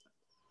Buscemi.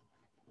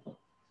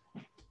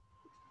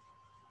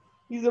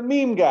 He's a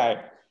meme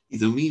guy.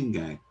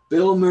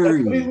 Bill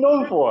Murray. That's what he's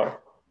known for.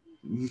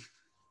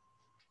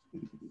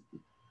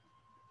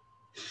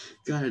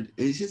 God,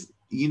 it's just,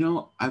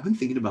 I've been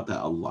thinking about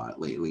that a lot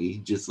lately.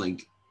 Just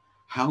like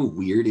how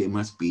weird it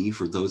must be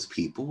for those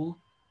people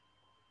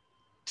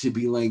to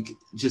be like,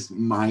 just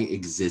my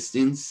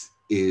existence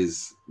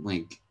is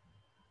like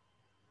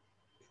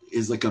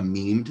a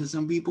meme to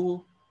some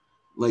people.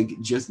 Like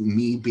just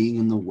me being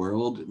in the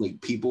world,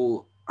 like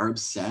people are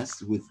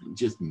obsessed with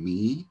just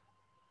me.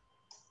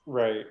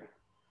 Right.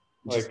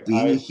 Just like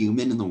being a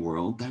human in the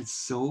world. That's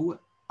so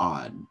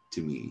odd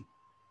to me.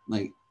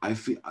 Like I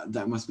feel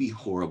that must be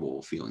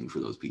horrible feeling for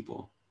those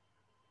people.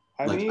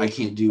 I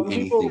can't do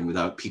anything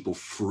without people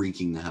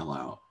freaking the hell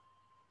out.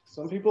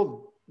 Some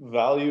people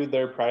value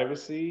their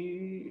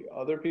privacy.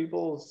 Other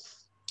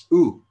people's.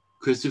 Ooh,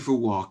 Christopher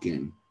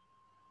Walken.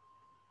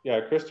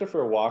 Yeah,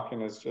 Christopher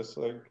Walken is just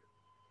like,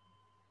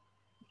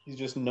 he's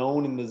just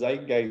known in the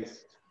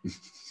zeitgeist.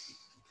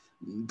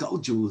 Go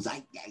Jules,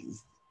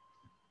 zeitgeist.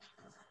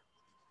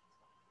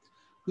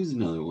 Who's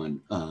another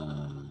one?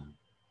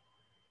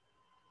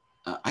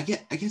 I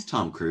guess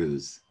Tom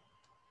Cruise.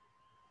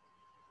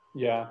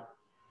 Yeah.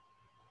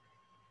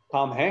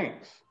 Tom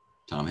Hanks.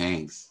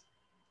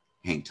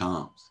 Hank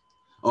Toms.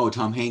 Oh,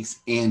 Tom Hanks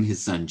and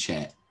his son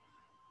Chet.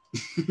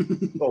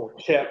 Oh,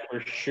 Chet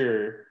for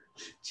sure.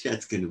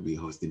 Chet's gonna be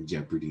hosting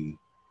Jeopardy.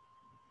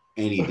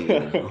 any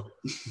day now.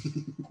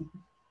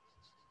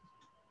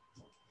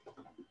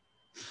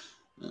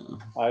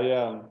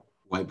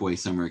 White boy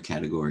summer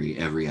category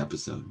every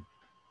episode.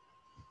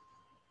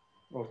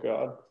 Oh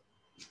God,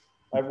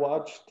 I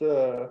watched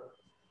a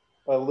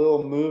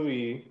little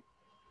movie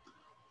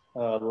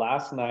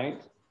last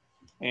night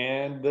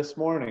and this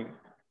morning.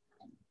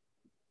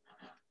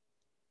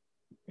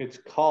 It's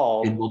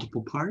called in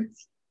multiple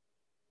parts.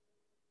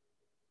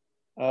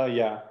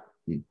 Yeah,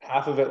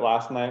 half of it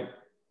last night,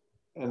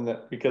 and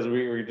that because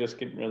we were just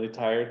getting really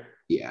tired.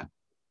 Yeah.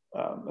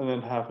 And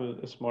then half of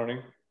it this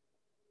morning.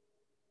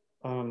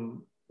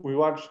 We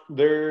watched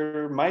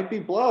There Might Be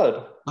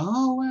Blood.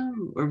 Oh wow!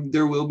 Or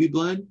There Will Be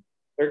Blood.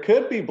 There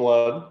could be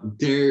blood.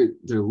 There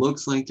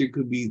looks like there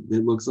could be.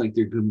 It looks like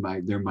there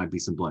might be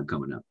some blood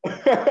coming up.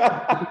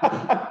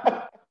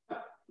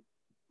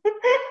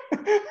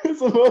 It's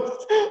the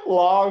most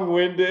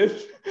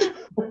long-winded,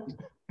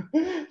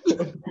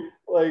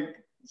 like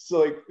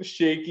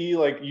shaky,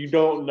 like you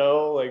don't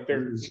know, like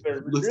they're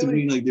looks to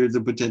me like there's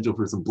a potential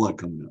for some blood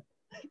coming up.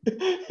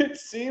 It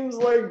seems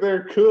like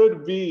there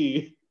could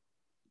be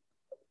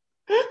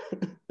a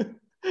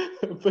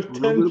little bit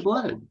of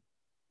blood.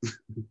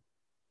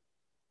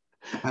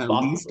 At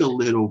least a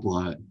little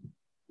blood.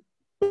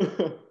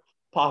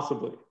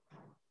 Possibly.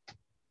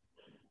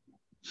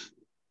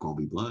 Gonna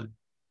be blood.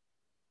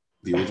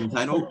 The original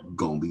title,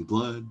 Gonna Be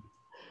Blood.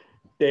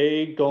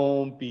 They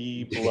gonna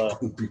be blood.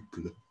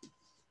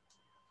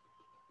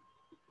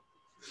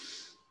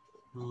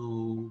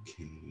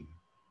 Okay.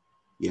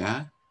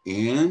 Yeah,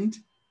 and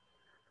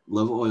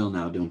love oil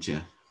now, don't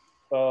you?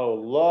 Oh,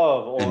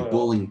 love oil. And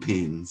bowling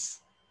pins.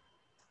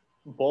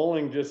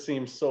 Bowling just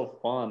seems so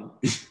fun.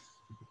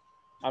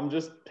 I'm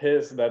just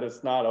pissed that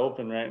it's not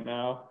open right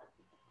now.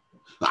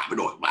 I'm an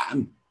oil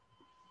man.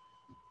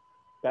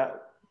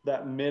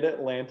 That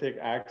mid-Atlantic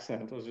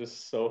accent was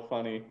just so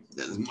funny.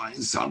 That's my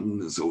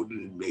son, so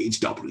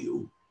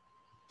HW.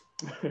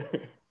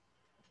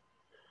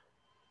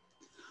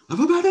 I've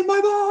abandoned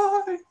my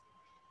boy.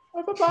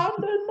 I've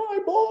abandoned my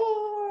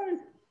boy.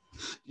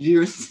 Did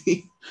you ever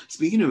see,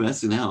 speaking of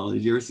SNL,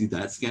 did you ever see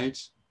that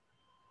sketch?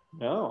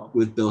 No.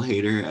 With Bill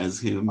Hader as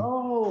him?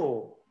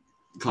 Oh.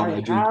 I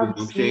have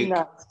seen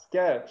that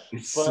sketch,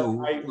 it's but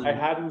so I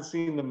hadn't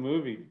seen the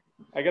movie.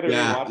 I gotta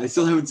rewatch it. I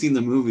still haven't seen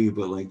the movie,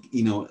 but like,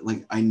 you know,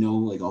 like I know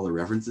like all the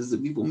references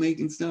that people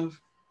make and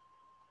stuff.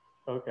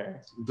 Okay.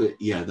 But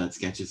yeah, that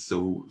sketch is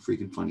so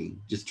freaking funny.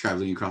 Just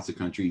traveling across the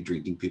country,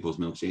 drinking people's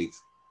milkshakes.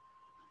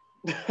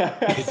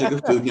 It's like a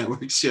Food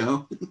Network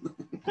show.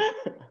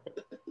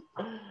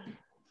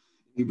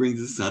 He brings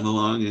his son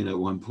along, and at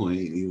one point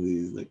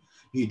he's like,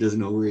 he doesn't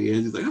know where he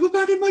is. He's like, I've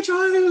abandoned my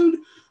child.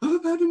 I've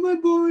abandoned my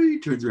boy. He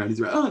turns around, he's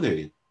like, oh, there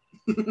he is.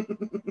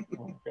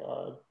 Oh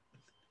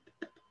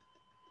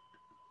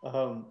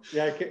God.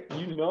 Yeah,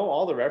 you know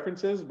all the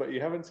references, but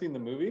you haven't seen the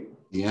movie?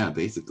 Yeah,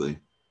 basically.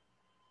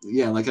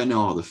 Yeah, like I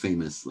know all the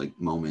famous like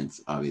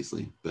moments,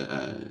 obviously, but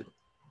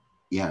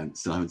yeah,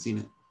 still haven't seen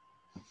it.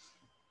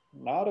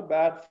 Not a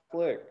bad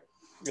flick.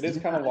 It is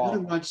kind of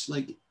long.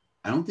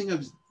 I don't think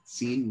I've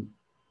seen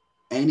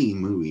any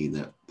movie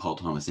that Paul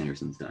Thomas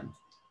Anderson's done.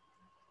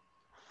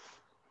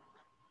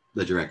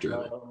 The director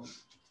of it.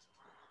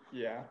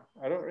 Yeah,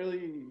 I don't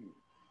really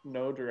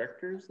know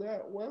directors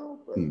that well,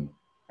 but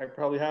I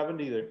probably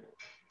haven't either.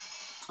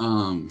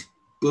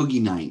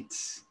 Boogie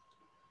Nights,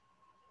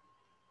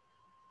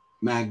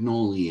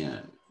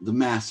 Magnolia, The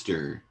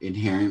Master,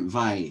 Inherent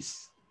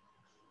Vice.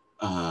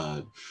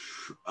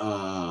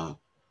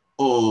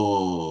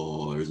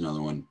 Oh, there's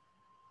another one.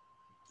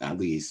 At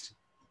least.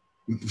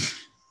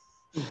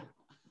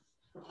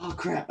 Oh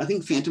crap! I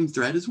think Phantom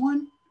Thread is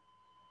one.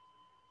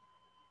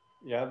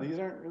 Yeah, these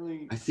aren't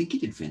really. I think he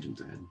did Phantom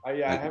Thread.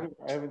 Yeah,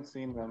 I haven't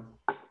seen them.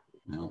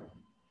 No.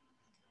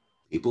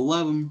 People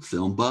love them.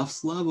 Film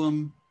buffs love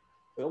them.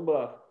 Film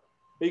buff.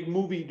 Big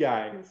movie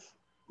guys.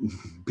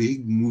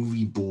 Big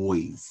movie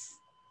boys.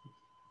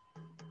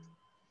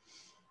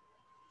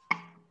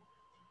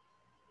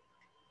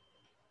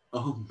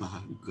 Oh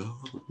my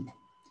God.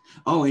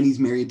 Oh, and he's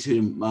married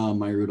to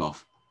Maya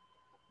Rudolph.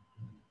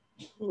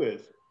 Who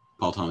is?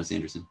 Paul Thomas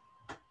Anderson.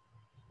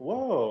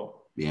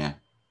 Whoa. Yeah.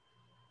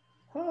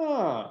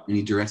 Huh. And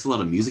he directs a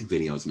lot of music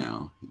videos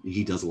now.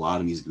 He does a lot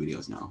of music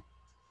videos now.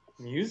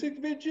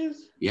 Music videos?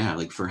 Yeah,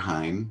 like for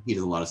Haim. He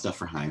does a lot of stuff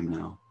for Haim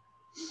now.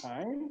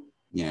 Haim?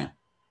 Yeah.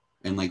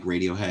 And like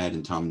Radiohead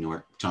and Tom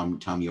York. Tom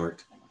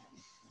Nork.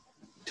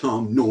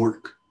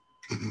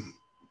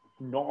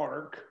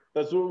 Narc.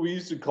 That's what we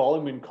used to call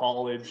him in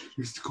college.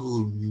 We used to call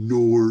him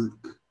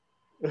Nork.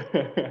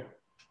 Because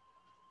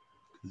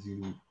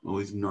you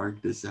always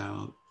narked us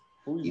out.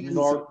 He doesn't seem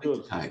like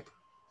the type.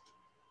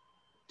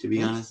 To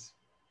be honest.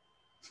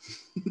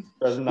 He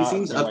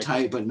seems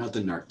uptight, but not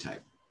the narc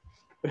type.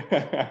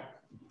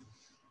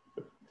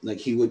 Like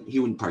he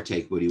wouldn't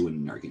partake, but he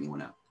wouldn't narc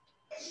anyone out.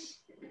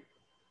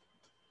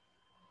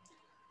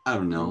 I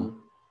don't know.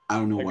 I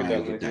don't know why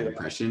I get that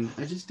impression.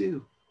 I just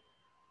do.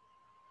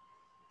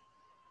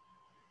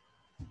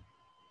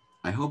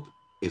 I hope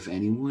if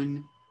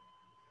anyone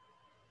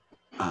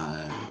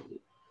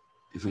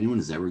If anyone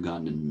has ever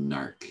gotten a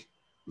narc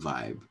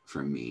vibe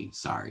from me,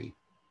 sorry.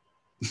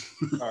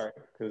 Sorry,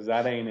 because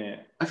that ain't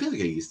it. I feel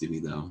like I used to be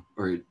though,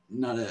 or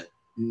not a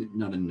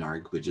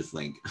narc, but just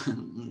like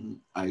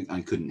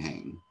I couldn't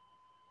hang.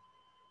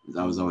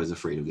 I was always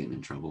afraid of getting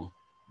in trouble.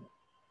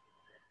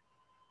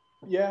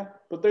 Yeah,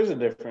 but there's a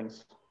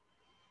difference.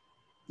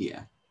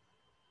 Yeah.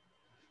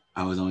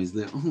 I was always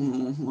there. I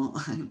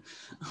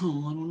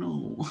don't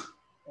know.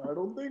 I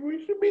don't think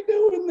we should be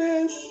doing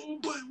this.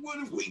 But what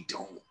if we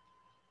don't?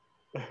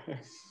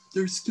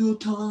 There's still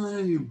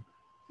time.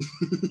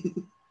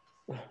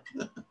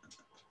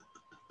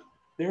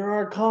 There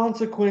are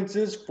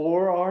consequences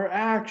for our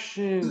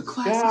actions. The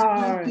class is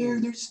right there.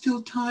 There's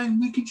still time.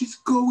 We can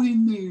just go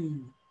in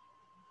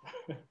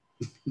there.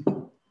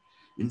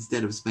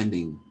 Instead of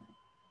spending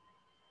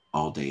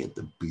all day at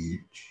the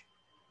beach.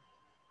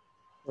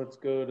 Let's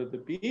go to the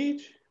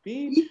beach.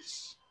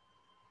 Beach.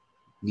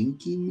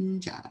 Nicki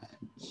Minaj.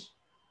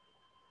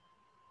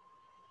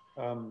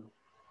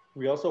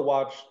 We also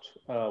watched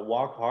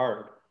Walk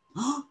Hard,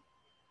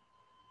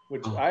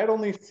 which I had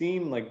only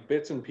seen like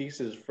bits and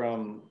pieces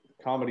from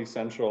Comedy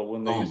Central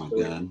when they used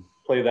to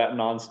play that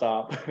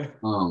nonstop.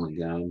 Oh my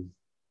god.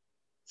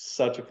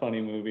 Such a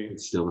funny movie.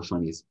 It's still the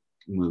funniest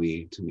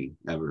movie to me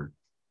ever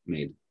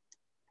made.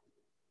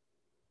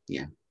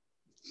 Yeah.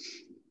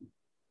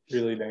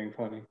 Really dang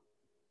funny.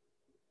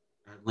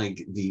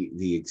 Like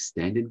the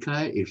extended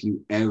cut, if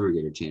you ever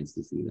get a chance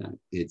to see that,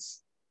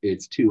 it's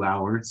 2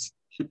 hours.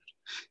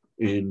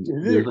 And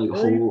there's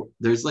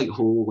like a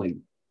whole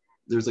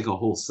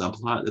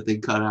subplot that they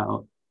cut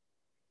out.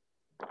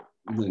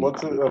 Like,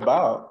 what's it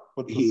about?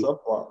 What's the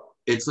subplot?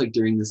 It's like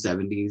during the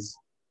 70s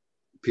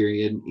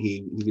period,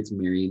 he gets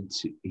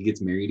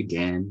married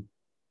again,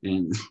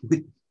 and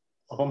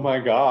oh my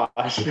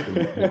gosh.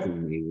 That's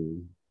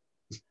amazing.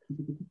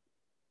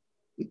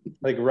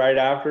 Like right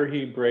after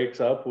he breaks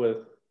up with,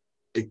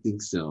 I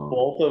think so,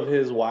 both of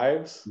his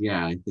wives.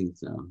 Yeah, I think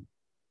so.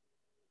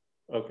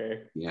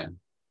 Okay. Yeah,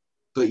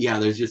 but yeah,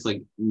 there's just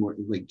like more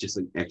like just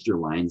like extra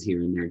lines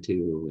here and there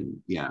too,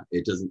 and yeah,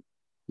 it doesn't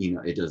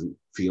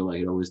feel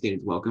like it overstayed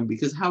its welcome,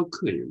 because how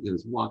could it? It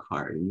was Walk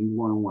Hard, and you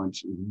want to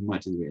watch as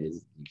much as it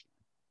is.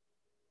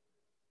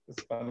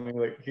 It's funny,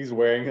 like he's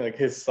wearing like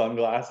his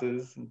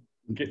sunglasses and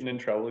getting in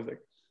trouble. He's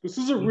like, "This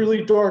is a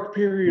really dark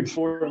period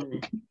for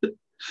me."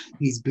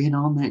 He's been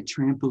on that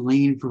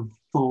trampoline for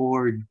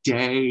 4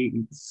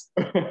 days.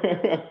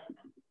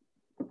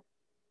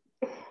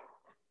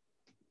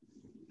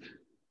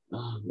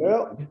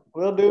 Well,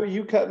 will do.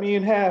 You cut me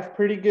in half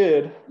pretty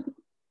good.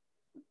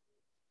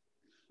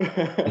 This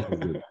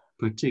is a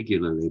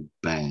particularly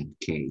bad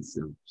case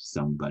of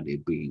somebody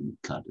being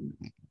cut in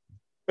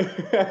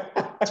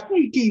half.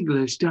 Speak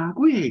English, Doc.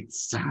 We ain't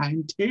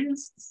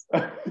scientists.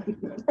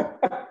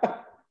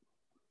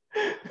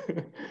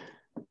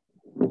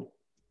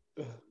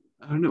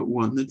 I don't know,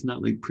 one that's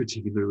not like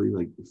particularly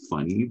like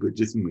funny, but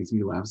just makes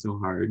me laugh so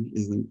hard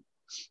is like,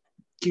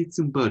 get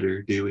some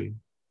butter, Dewey,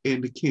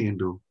 and a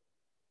candle.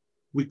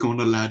 We're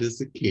gonna light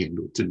us a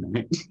candle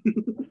tonight.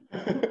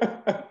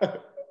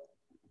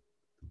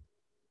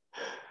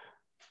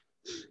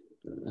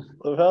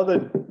 Love how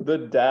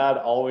the dad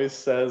always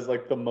says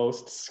like the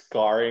most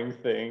scarring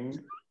thing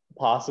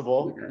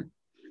possible. Yeah.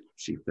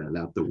 She fell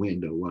out the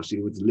window while she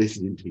was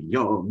listening to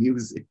your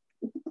music.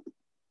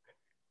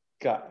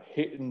 Got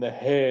hit in the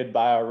head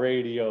by a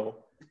radio.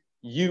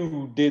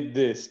 You did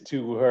this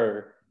to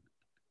her.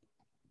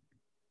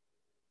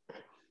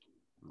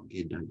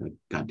 Okay,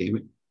 God damn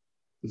it.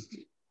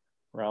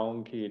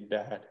 Wrong kid,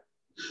 Dad.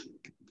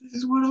 This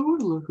is what I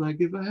would look like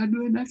if I had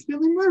been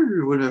accidentally murdered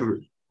or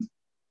whatever.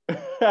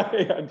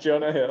 Yeah,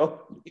 Jonah Hill.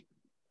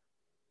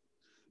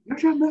 You're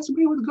trying to mess with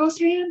me with a ghost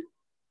hand?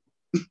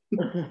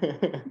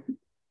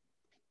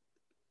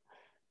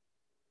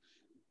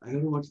 I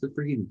gotta watch the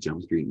freaking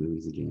Jump Street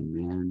movies again,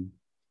 man.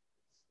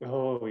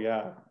 Oh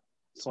yeah.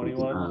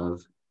 21,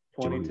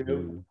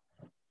 22.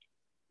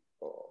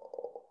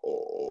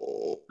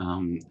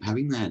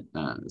 Having that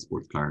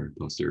sports car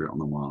poster on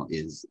the wall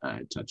is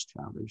a touch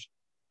childish.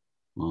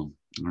 Well,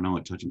 I don't know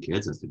what touching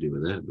kids has to do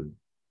with it, but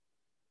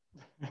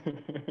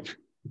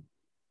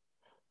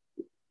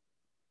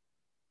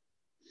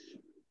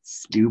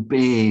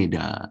stupid.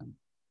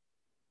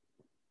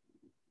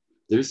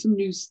 There's some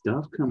new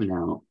stuff coming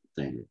out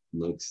that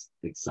looks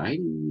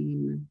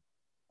exciting.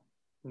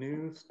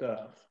 New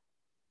stuff.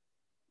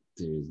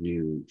 There's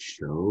new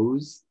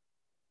shows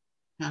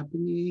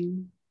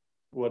happening.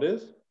 What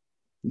is?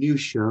 New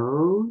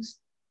shows.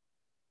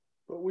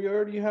 But we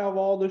already have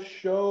all the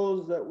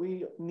shows that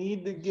we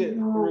need to get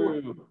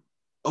through.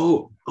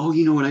 Oh,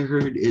 you know what I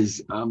heard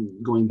is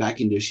going back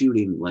into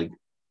shooting like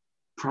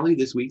probably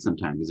this week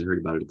sometime, because I heard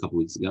about it a couple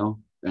weeks ago,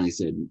 and they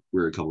said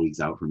we're a couple weeks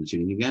out from the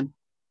shooting again.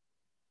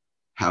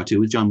 How to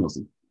with John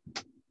Wilson.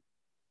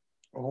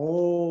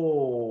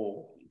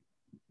 Oh.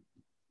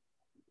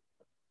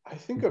 I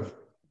think of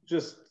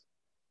just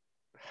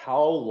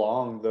how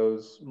long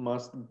those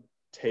must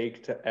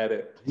take to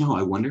edit. No,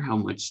 I wonder how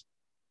much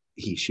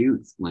he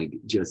shoots, like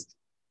just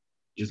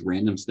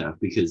random stuff,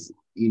 because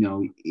you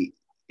know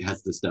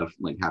has the stuff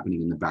like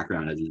happening in the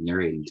background as he's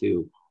narrating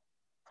too.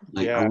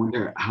 Like, I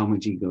wonder how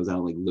much he goes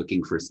out like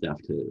looking for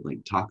stuff to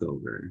like talk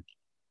over.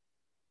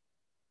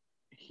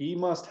 He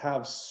must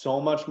have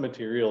so much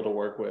material to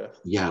work with.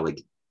 Yeah,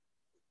 like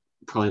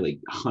probably like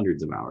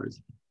hundreds of hours.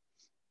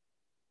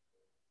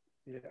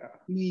 Yeah.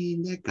 I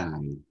mean, that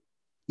guy,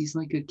 he's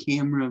like a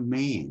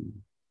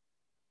cameraman.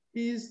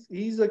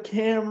 He's a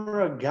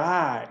camera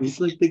guy. He's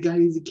like the guy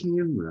who's a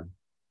camera.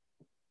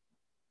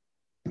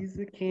 He's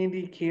a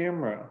candy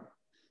camera.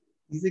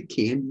 He's a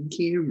candy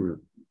camera.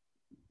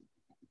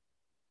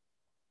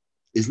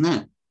 Isn't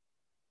that?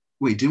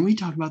 Wait, didn't we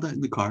talk about that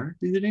in the car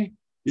the other day?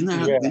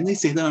 Didn't they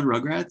say that on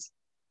Rugrats?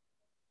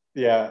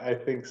 Yeah, I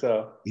think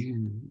so. Yeah,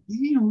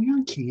 we're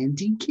on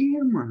candy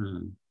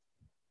camera.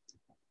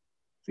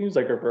 Seems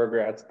like a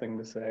Rugrats thing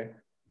to say.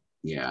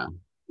 Yeah.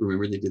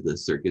 Remember they did the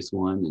circus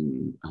one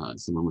and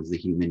someone was the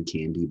human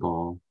candy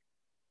ball?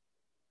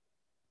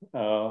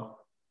 Oh.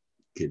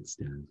 Good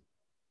stuff.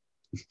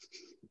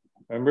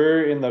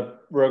 Remember in the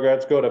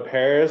Rugrats Go to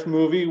Paris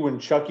movie when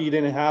Chucky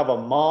didn't have a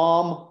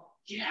mom?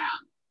 Yeah.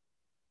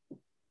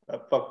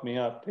 That fucked me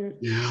up, dude.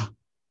 Yeah.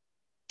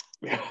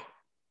 Yeah.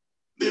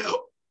 Yeah.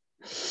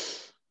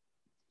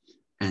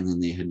 And then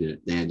they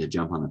had to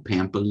jump on a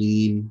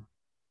pampoline.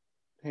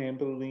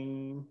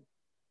 Pampoline.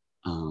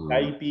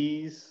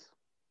 Diapers.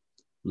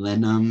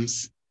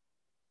 Lenums.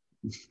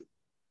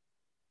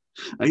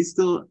 I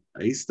still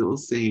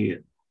say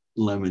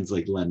lemons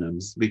like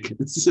Lenums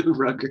because of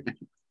Rugrats.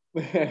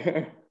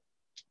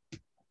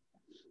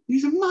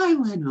 These are my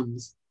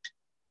Lenums.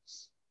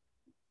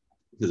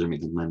 Because they're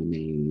making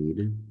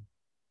lemonade.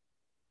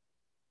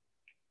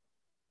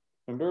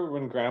 Remember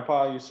when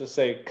Grandpa used to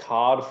say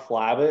cod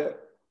flabbit?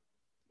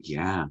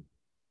 Yeah.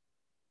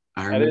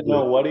 I didn't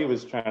know what he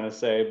was trying to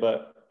say,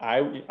 but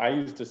I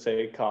used to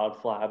say cod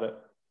flabbit.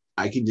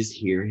 I can just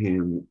hear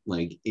him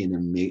like in a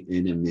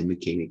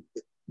mimicking.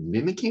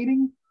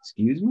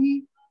 Excuse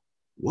me?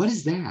 What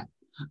is that?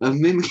 A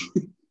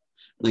mimicking,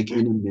 like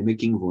in a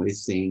mimicking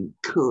voice saying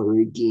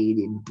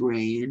corrugated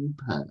bran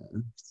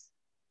puffs.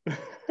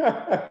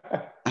 I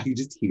can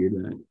just hear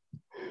that.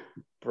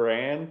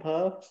 Bran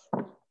puffs?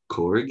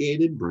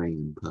 Corrugated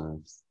bran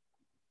puffs.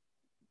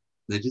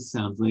 That just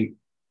sounds like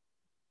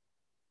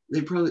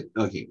they probably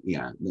but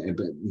yeah.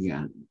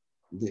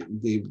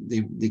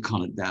 They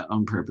call it that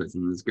on purpose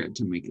in the script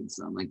to make it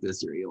sound like the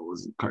cereal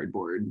was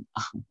cardboard.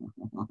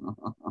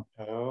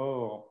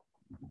 Oh.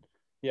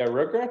 Yeah,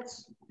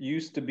 Rugrats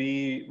used to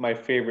be my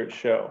favorite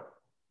show.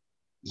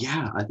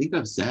 Yeah, I think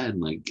I've said,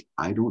 like,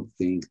 I don't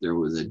think there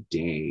was a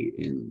day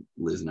in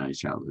Liz and I's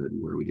childhood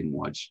where we didn't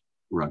watch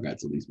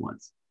Rugrats at least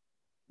once.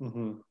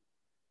 Mm-hmm.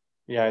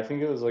 Yeah, I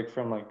think it was like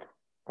from like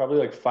probably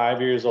like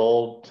 5 years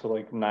old to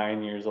like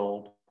 9 years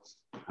old.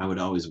 I would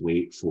always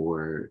wait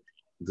for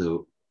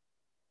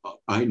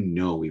I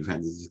know we've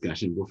had this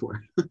discussion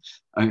before.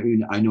 I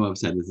mean, I know I've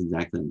said this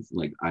exact thing.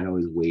 Like, I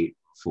always wait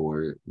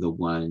for the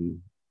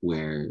one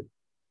where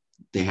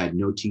they had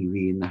no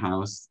TV in the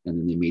house and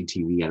then they made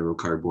TV out of a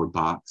cardboard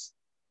box.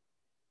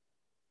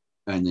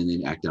 And then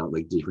they'd act out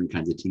like different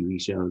kinds of TV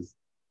shows.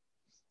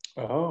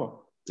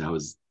 Oh. That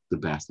was the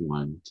best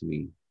one to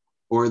me.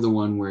 Or the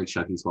one where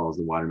Chucky swallows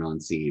the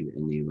watermelon seed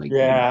and they like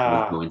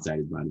go inside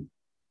his body.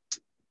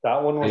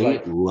 That one was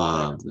I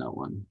loved that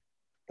one.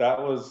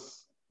 That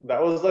was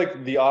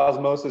like the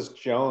Osmosis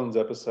Jones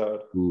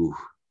episode. Ooh.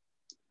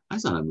 I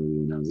saw that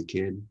movie when I was a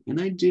kid and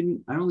I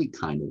only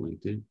kind of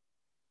liked it.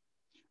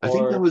 I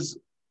think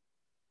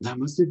that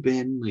must have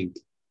been like,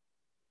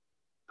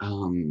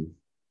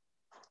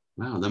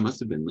 wow, that must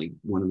have been like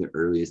one of the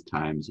earliest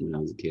times when I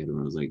was a kid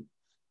where I was like,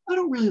 I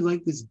don't really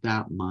like this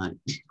that much.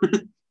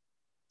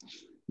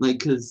 Like,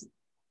 because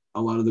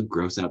a lot of the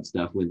gross out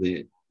stuff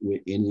within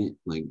it,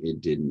 like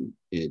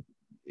it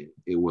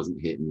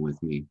wasn't hitting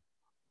with me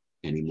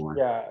anymore.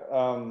 Yeah.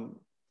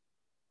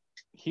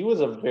 He was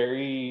a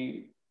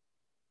very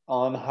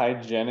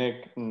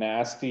unhygienic,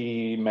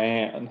 nasty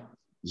man.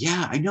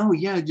 Yeah, I know.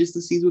 Yeah, just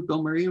the scenes with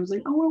Bill Murray, I was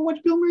like, I want to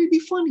watch Bill Murray be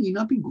funny,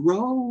 not be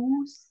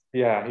gross.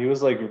 Yeah, he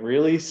was like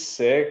really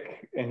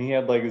sick, and he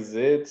had like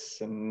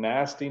zits and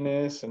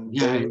nastiness and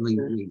like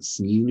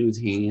sneezing to his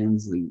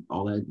hands, like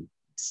all that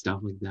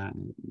stuff like that.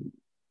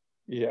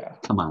 Yeah.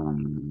 Come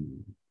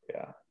on.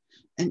 Yeah.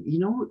 And you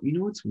know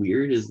what's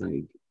weird is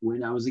like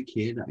when I was a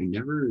kid, I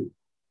never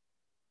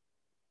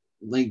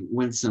like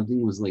when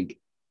something was like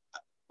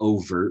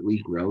overtly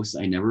gross,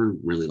 I never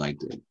really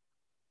liked it.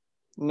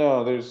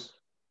 No, there's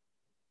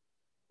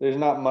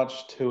not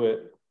much to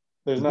it.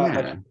 There's not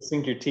much to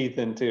sink your teeth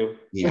into.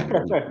 Yeah.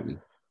 Exactly.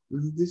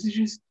 This is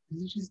just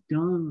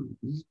dumb.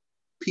 This is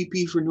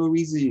pee for no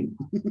reason.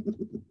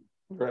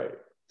 Right.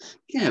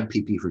 You can't have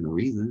pee for no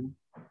reason.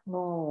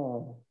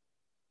 No.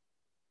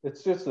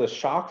 It's just the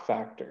shock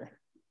factor.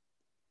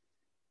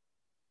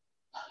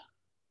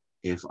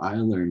 If I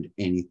learned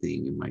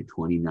anything in my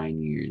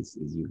 29 years,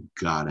 is you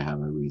gotta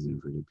have a reason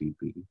for the pee.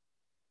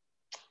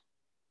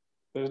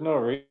 There's no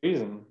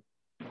reason.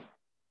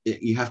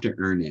 You have to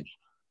earn it.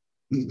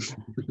 You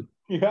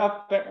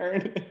have to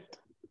earn it.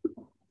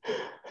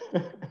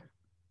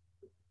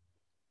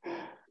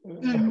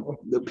 And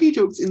the pee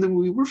jokes in the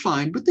movie were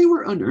fine, but they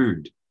were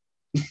unearned.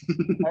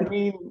 I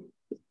mean,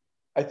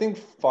 I think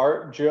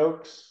fart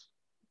jokes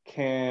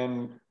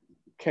can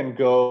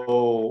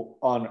go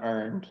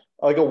unearned.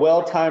 Like a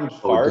well-timed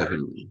fart.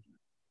 Definitely.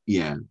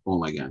 Yeah. Oh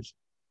my gosh.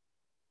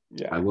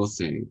 Yeah. I will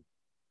say,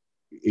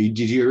 did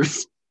you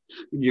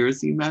ever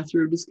see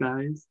Master of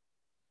Disguise?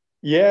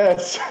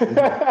 Yes.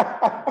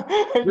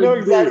 I know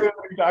exactly what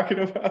you're talking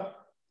about.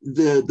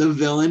 The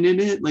villain in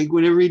it, like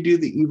whenever he'd do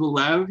the evil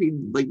laugh,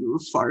 he'd like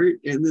fart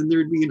and then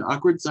there'd be an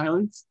awkward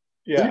silence.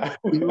 Yeah.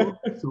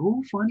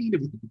 So funny to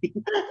me.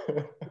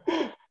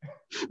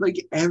 Like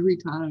every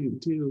time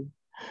too.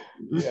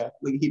 Yeah.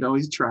 Like he'd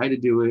always try to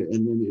do it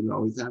and then it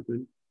always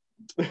happened.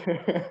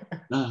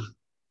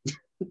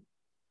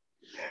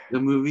 The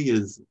movie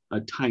is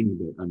a tiny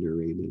bit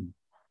underrated.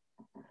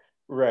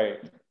 Right.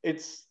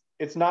 It's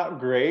not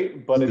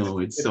great, but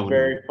it's so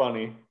very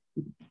funny.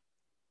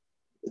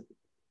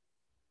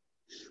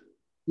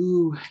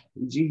 Ooh,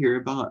 did you hear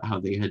about how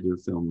they had to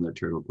film the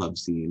Turtle Club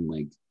scene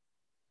like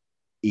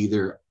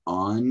either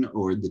on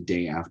or the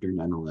day after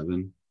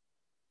 9/11?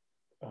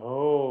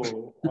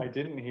 Oh, I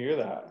didn't hear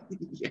that.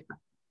 Yeah.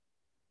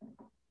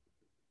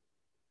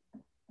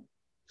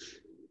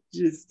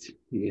 Just,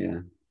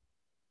 yeah.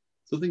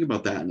 So think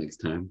about that next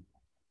time.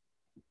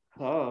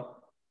 Huh.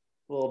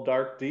 A little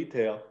dark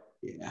detail.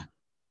 Yeah.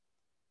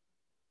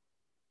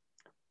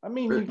 I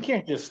mean, you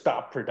can't just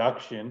stop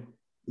production.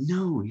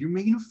 No, you're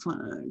making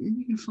fun. You're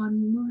making fun of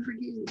the movie for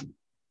kids.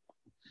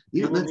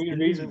 People need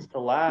reasons to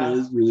laugh. It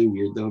is really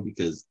weird though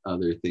because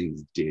other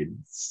things did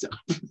stop.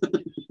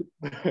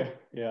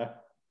 Yeah.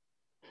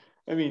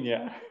 I mean,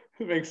 yeah,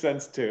 it makes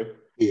sense too.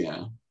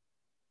 Yeah.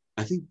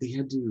 I think they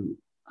had to,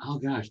 oh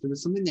gosh, there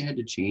was something they had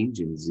to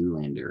change in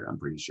Zoolander, I'm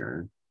pretty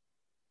sure.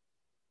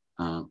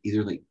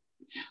 Either like,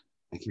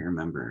 I can't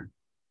remember.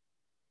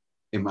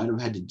 It might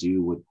have had to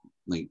do with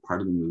like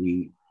part of the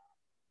movie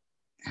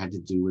had to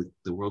do with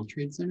the World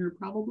Trade Center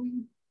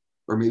probably.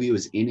 Or maybe it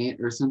was in it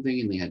or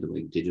something and they had to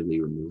like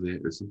digitally remove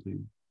it or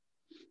something.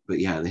 But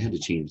yeah, they had to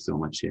change so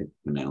much shit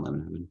when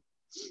 9/11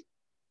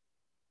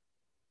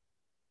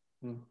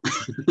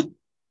 happened.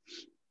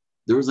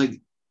 There was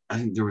like, I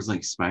think there was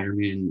like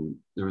Spider-Man,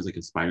 there was like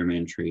a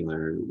Spider-Man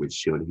trailer which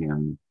showed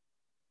him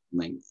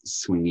like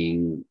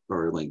swinging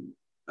or like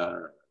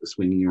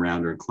swinging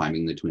around or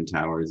climbing the Twin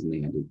Towers and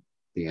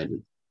they had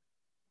to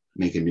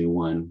make a new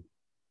one.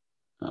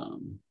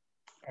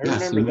 I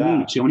remember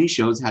that. So many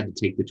shows had to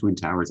take the Twin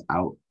Towers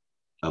out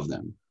of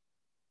them,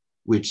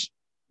 which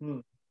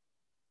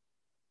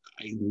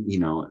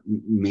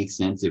makes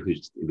sense if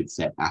it's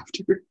set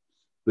after.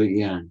 But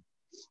yeah,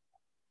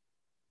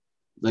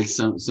 like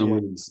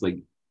someone's like,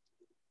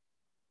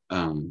 I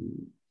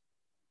don't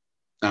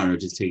know,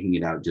 just taking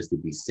it out just to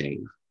be safe.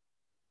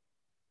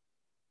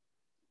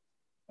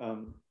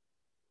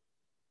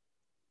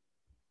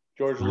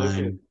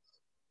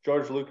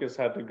 George Lucas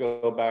had to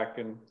go back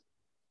and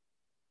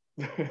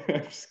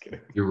I'm just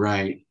kidding. You're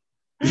right.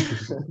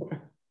 If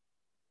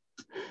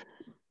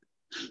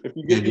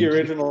you get the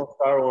original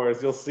Star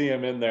Wars, you'll see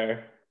him in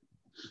there.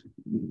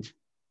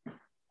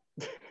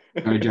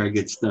 Jar Jar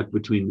gets stuck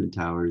between the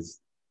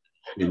towers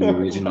in the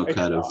original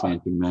cut of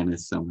Phantom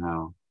Menace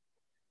somehow.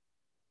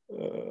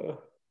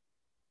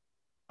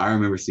 I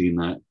remember seeing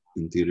that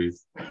in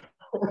theaters.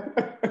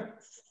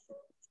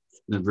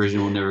 The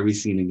version will never be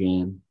seen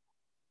again.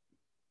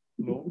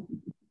 No.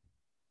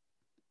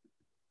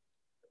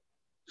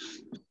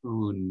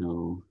 Oh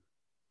no.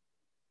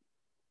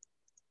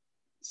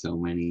 So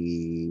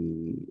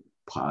many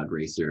pod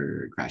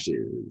racer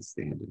crashes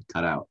they had to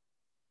cut out.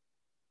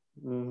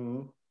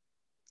 Mm-hmm.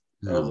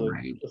 That was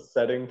a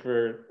setting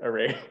for a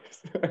race.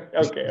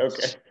 Okay.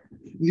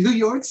 New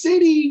York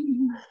City.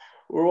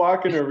 We're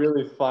walking a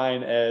really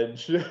fine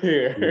edge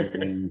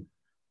here.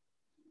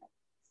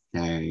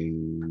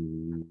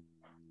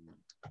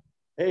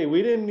 Hey,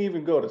 we didn't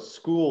even go to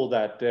school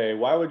that day.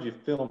 Why would you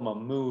film a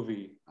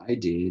movie? I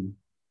did.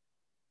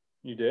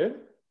 You did?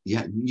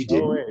 Yeah, you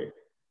did. Oh, wait.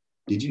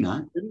 Did you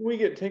not? Didn't we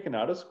get taken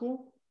out of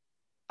school?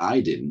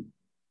 I didn't.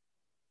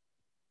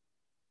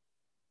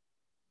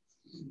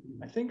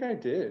 I think I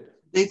did.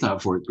 They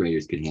thought fourth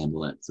graders could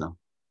handle it, so.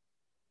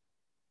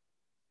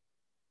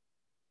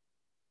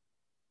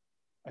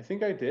 I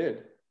think I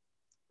did.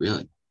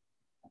 Really?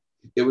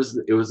 It was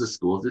a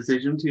school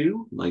decision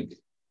too? Like,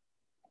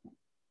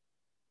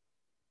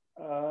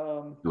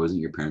 it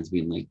wasn't your parents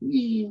being like,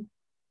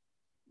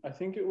 I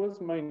think it was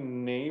my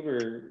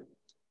neighbor.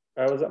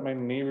 I was at my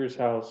neighbor's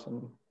house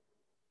and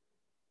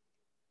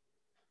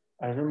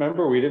I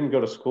remember we didn't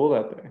go to school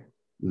that day.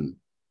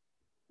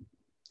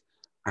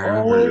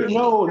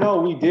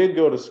 No, we did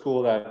go to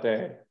school that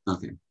day.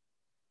 Okay.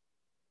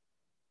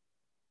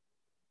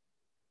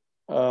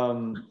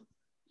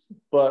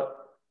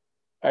 But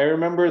I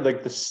remember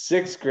like the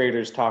sixth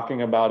graders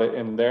talking about it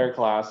in their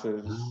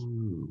classes,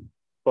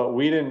 but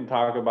we didn't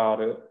talk about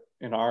it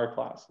in our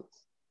classes.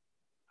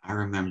 I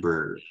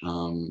remember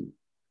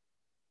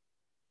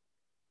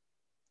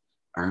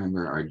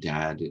our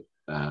dad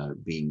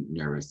being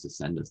nervous to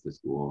send us to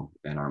school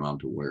and our mom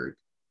to work.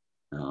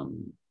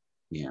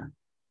 Yeah.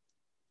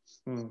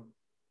 Hmm.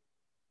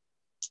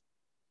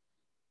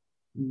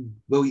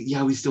 But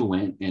we still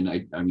went, and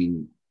I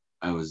mean,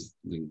 I was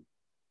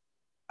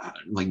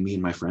like me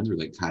and my friends were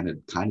like kind of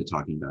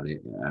talking about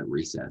it at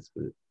recess,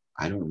 but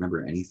I don't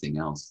remember anything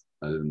else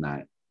other than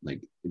that,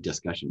 like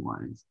discussion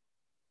wise.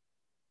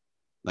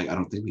 Like I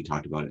don't think we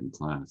talked about it in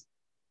class,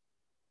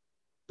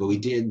 but we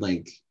did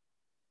like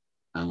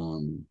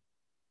the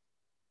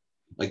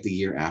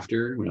year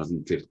after when I was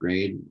in 5th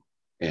grade,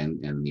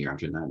 and the year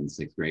after that in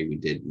 6th grade, we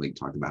did like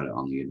talk about it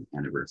on the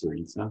anniversary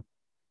and stuff.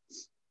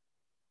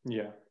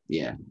 Yeah.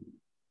 Yeah.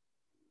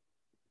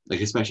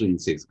 Like especially in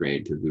 6th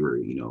grade because we were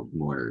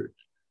more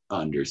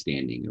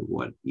understanding of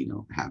what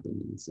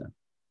happened and stuff.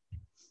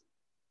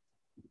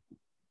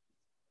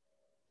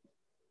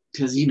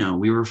 Because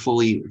we were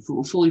fully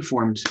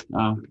formed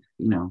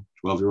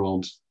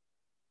 12-year-old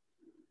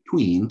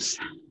tweens.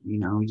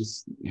 We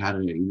just had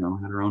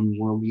our own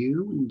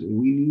worldview, and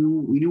we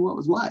knew what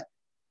was what.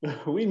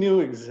 We knew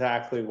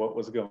exactly what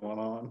was going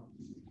on.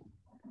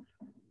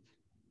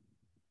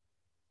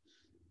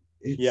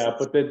 Yeah,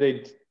 but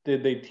did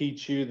they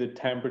teach you the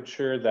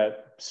temperature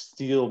that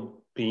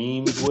steel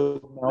beams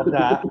would melt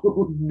at?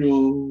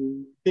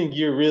 No. Think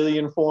you're really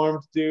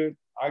informed, dude?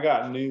 I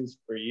got news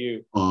for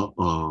you.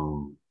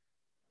 Uh-oh.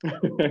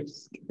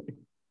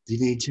 Did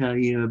they tell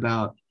you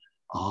about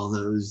all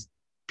those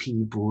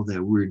people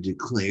that were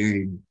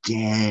declared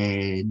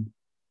dead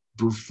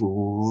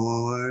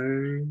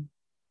before?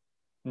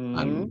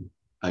 Mm-hmm.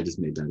 I just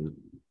made that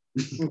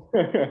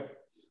up.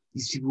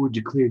 These people were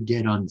declared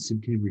dead on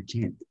September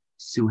 10th.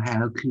 So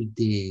how could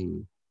they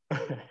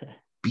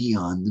be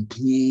on the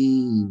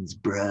planes,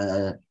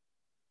 bruh?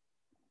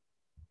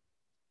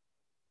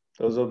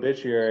 Those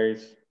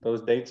obituaries,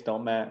 those dates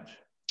don't match.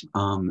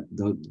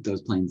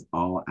 Those planes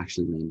all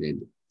actually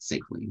landed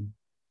safely.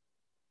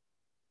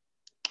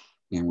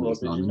 And what we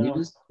saw on the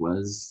news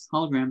was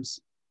holograms.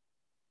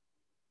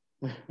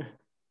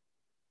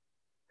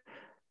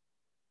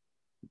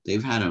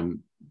 They've had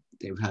them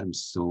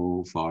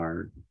so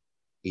far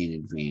in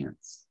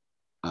advance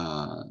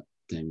than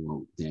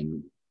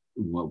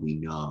what we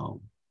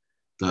know.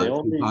 The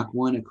Tupac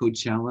one at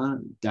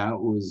Coachella,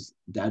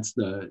 that's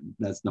the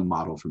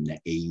model from the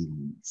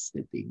 80s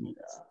that they used.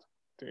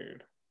 Yeah,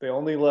 dude. They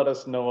only let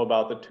us know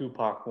about the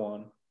Tupac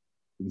one.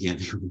 Yeah,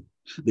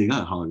 they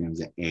got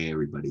holograms at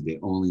everybody. They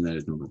only let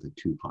us know about the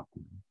Tupac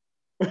one.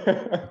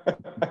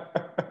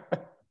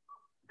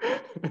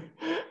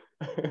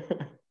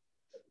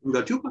 We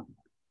got Tupac.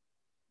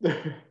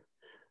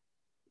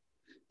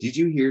 Did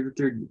you hear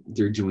that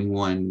they're doing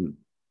one?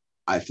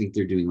 I think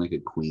they're doing like a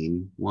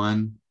Queen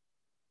one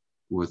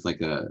with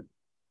like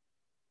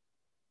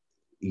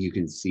you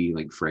can see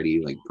like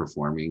Freddie like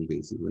performing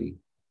basically.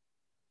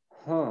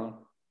 Huh.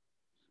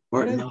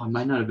 Or no, it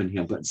might not have been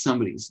him, but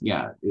somebody's.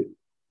 Yeah,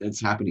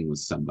 it's happening with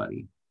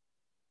somebody.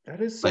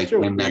 That is such a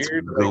weird that's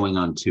going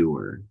on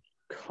tour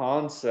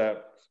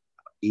concept.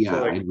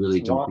 Yeah, I really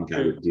don't think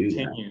I would do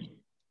that.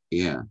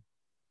 Yeah.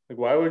 Like,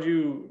 why would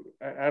you?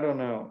 I don't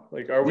know.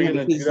 Like, are we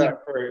going to do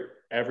that for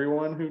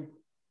everyone who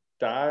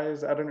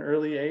dies at an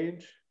early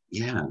age?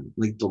 Yeah,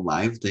 like the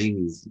live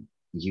thing is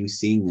you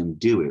seeing them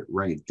do it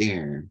right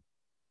there.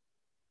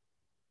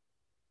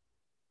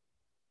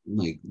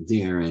 Like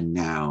there and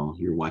now,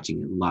 you're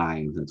watching it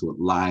live. That's what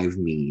live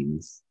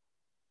means.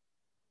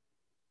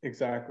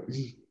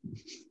 Exactly.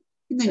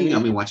 And then you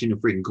got me watching a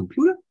freaking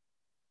computer.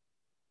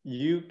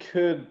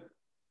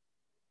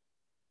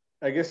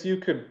 I guess you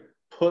could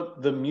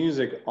put the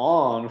music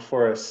on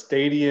for a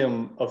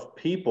stadium of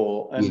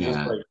people and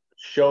just like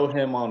show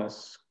him on a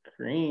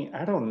screen.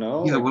 I don't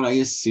know. Yeah, what I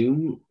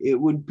assume it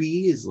would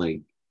be is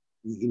like,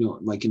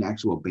 like an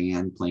actual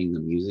band playing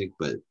the music,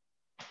 but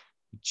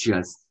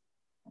just,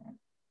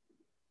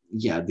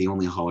 the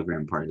only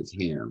hologram part is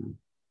him.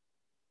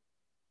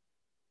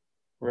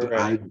 Right.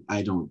 But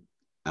I don't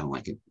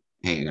like it.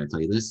 Hey, I gotta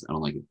tell you this, I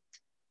don't like it.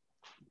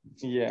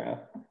 Yeah.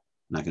 I'm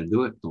not gonna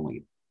do it. Don't like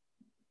it.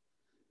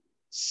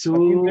 So I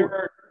mean,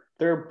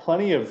 there are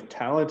plenty of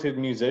talented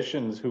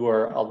musicians who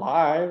are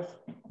alive.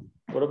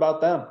 What about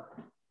them?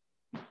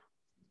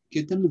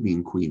 Get them to be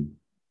in Queen.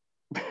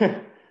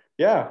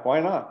 Yeah, why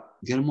not?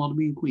 Get them all to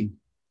be in Queen.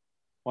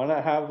 Why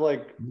not have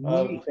like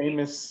a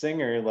famous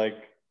singer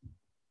like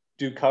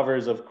do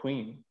covers of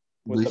Queen?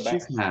 Let's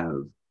just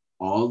have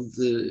all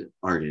the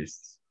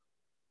artists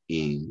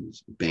and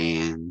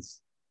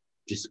bands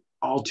just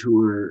all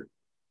tour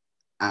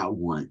at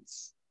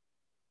once.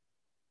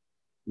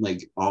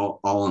 Like all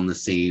on the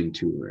same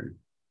tour.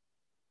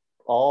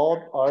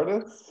 All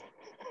artists?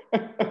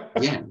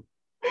 Yeah.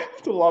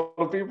 It's a lot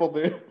of people,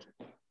 dude.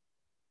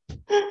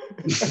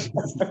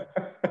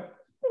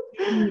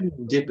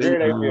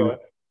 Great idea.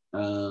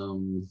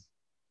 I'll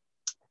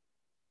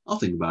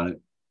think about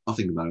it. I'll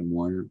think about it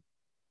more.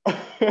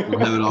 I'll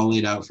have it all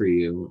laid out for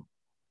you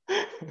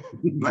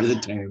by the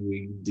time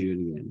we do it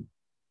again.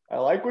 I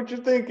like what you're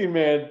thinking,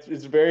 man.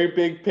 It's a very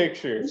big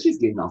picture. It's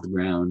just getting off the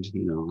ground.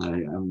 I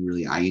haven't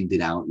really ironed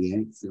it out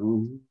yet.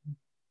 So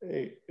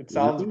hey, it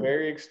sounds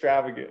very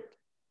extravagant.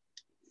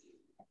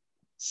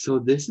 So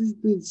this is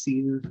the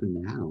season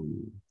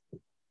finale.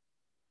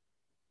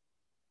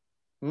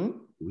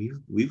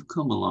 We've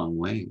come a long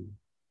way.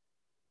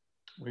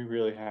 We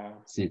really have.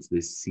 Since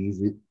this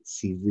season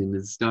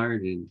has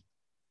started.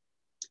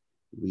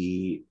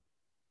 The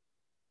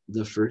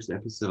first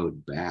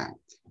episode back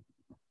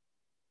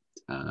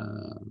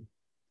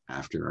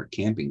after our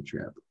camping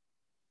trip.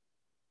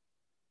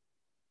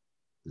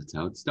 That's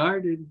how it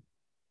started.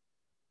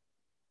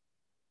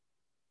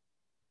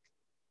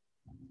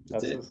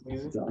 That's the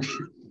season.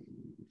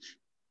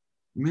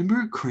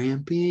 Remember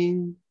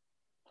cramping?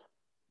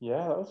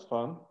 Yeah, that was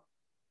fun.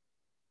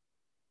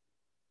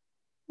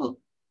 Well,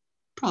 it'll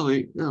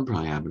probably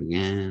happen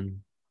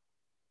again.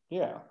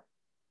 Yeah.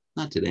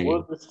 Not today. The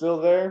woods are still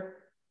there.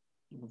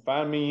 You can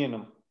find me in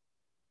them.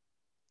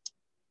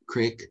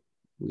 Crick.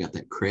 We got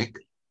that crick.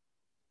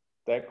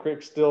 That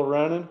crick's still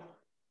running.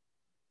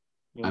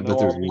 I bet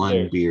there's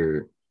one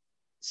beer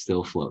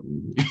still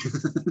floating.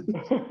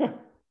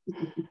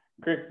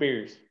 Crick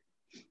beers.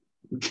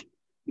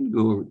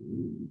 Go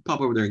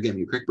pop over there and get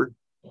me a crickber.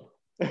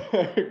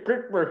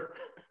 Crickber.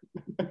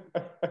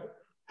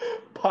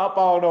 Pop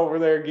on over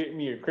there and get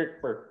me a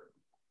crickber.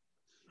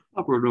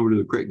 Pop right over to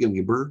the crick, give me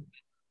a burr.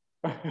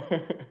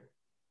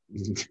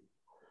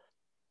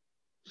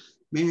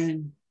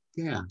 Man,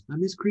 yeah, I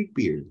miss creek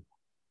beer.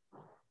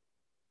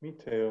 Me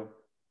too.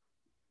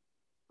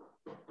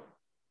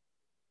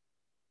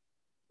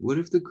 What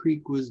if the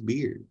creek was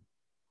beer?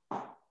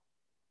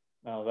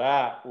 Now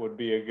that would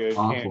be a good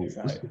candy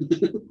site.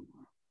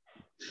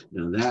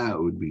 Now that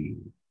would be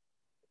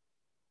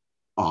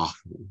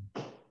awful.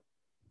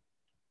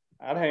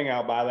 I'd hang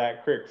out by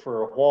that creek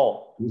for a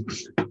while.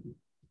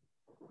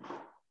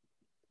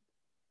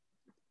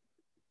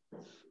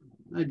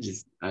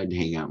 I'd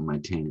hang out in my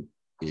tent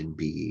and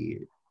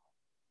be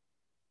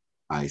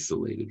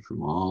isolated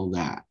from all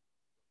that.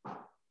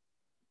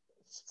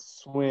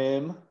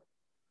 Swim.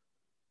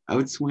 I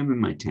would swim in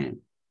my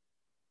tent.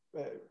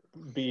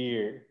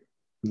 Beer.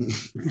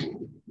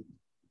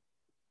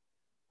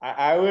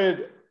 I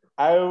would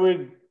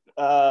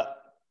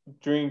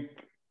drink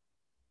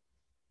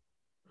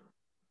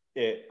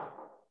it.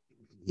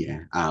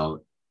 Yeah,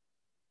 out.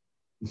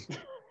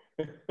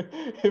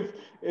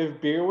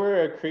 if beer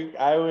were a creek,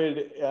 I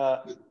would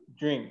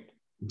drink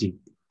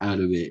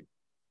out of it.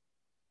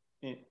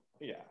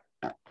 Yeah.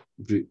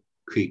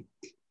 Creek.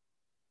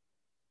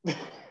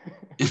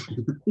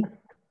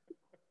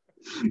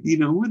 You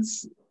know what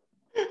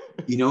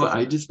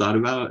I just thought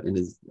about, and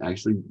it's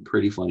actually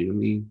pretty funny to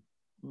me,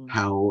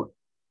 how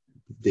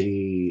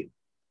they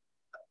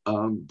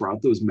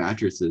brought those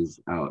mattresses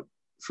out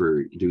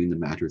for doing the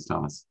mattress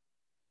toss,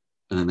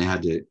 and then they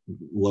had to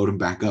load them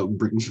back up and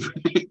bring them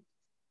back.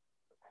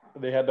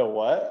 They had to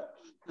what?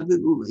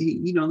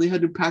 They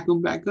had to pack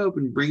them back up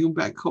and bring them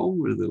back home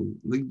with them,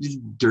 like just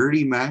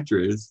dirty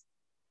mattress.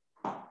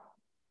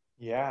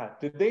 Yeah.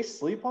 Did they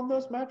sleep on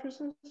those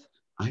mattresses?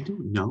 I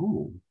don't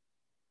know.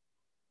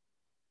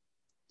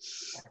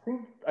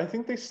 I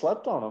think they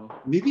slept on them.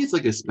 Maybe it's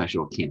like a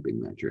special camping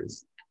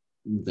mattress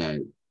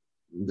that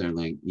they're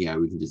like, yeah,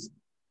 we can just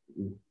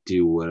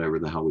do whatever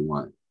the hell we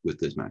want with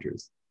this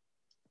mattress.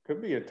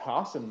 Could be a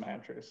tossing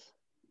mattress.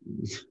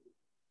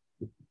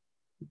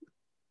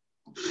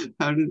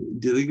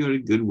 Do they go to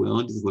Goodwill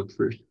and just look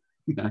for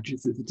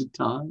mattresses to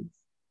toss?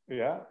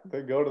 Yeah,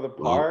 they go to the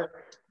park.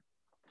 Well,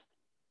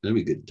 that'd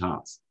be a good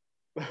toss.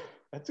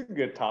 That's a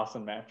good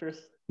tossing mattress.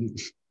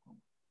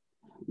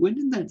 When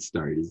did that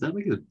start? Is that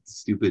like a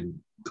stupid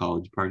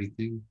college party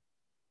thing?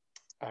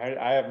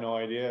 I have no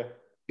idea.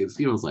 It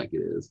feels like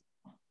it is.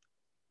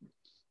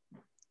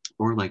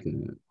 Or like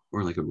a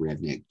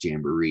redneck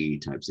jamboree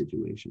type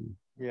situation.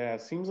 Yeah,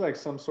 it seems like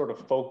some sort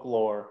of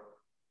folklore.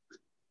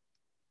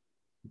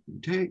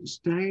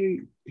 Stay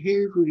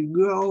here for the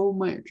good old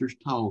mattress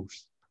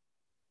toss.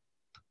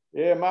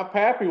 Yeah, my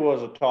pappy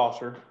was a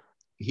tosser.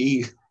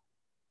 His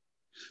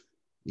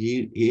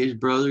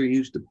brother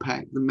used to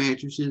pack the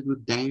mattresses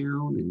with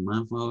down, and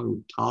my father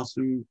would toss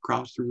them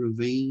across the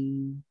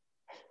ravine.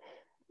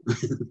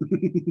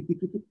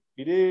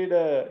 He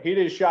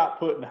did shot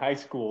put in high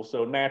school,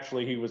 so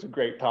naturally he was a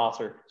great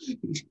tosser.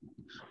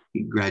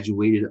 He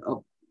graduated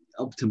up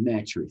to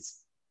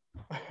mattress.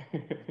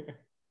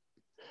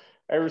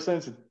 Ever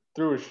since he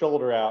threw his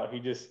shoulder out, he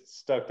just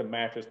stuck to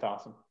mattress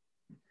tossing.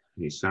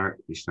 He started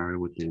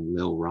with them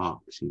little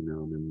rocks,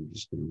 them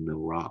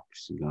little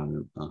rocks. He got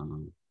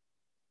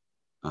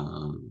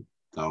all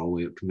the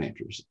way up to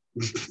mattress.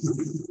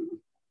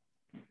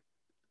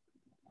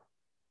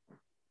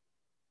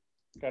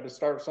 Got to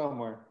start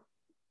somewhere.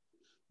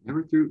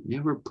 Never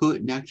put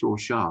an actual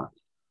shot.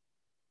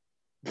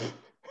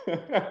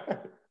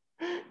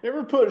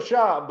 Never put a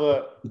shot,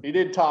 but he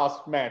did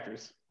toss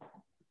mattress.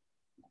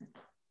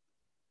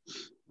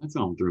 I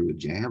saw him throw a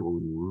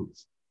javelin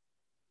once.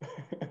 I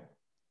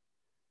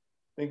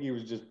think he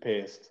was just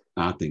pissed.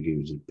 I think he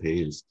was just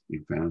pissed. He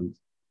found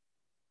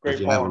great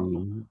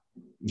javelin.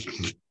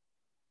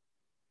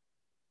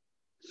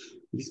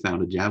 He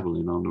found a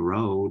javelin on the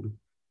road.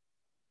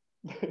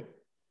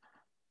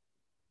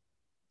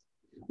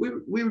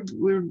 we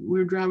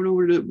were driving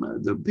over to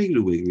the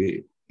Piggly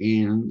Wiggly,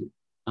 and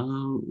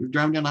we were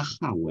driving down a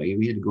highway, and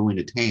we had to go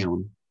into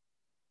town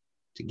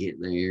to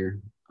get there.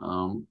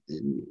 And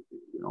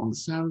on the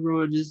side of the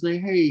road, just say,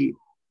 "Hey,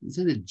 is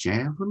that a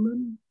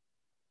javelin?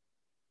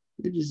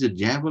 It's just a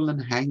javelin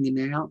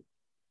hanging out."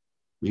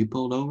 He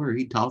pulled over.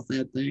 He tossed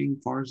that thing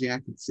far as the eye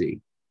could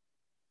see.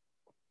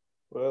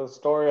 Well, the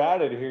story I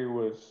did hear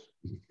was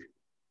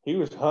he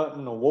was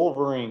hunting a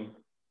wolverine.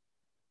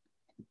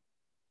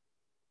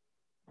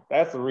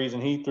 That's the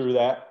reason he threw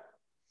that.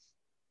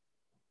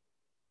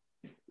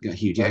 Got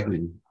Hugh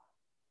Jackman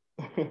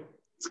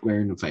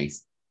square in the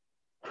face.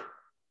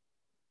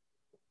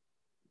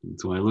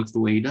 That's why he looks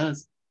the way he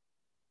does.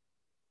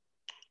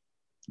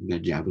 You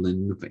got javelin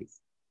in the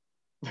face.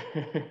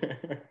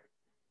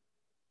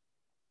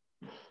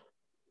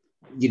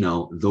 You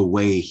know, the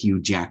way Hugh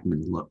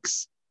Jackman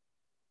looks.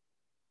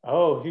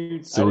 Oh,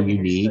 Hugh. So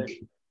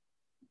unique.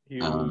 You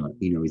know,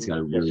 he's got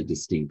a really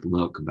distinct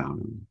look about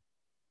him.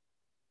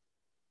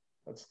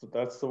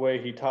 That's the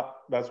way he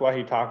talk. That's why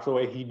he talks the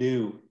way he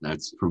do.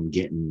 That's from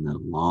getting the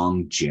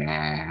long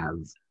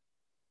jab.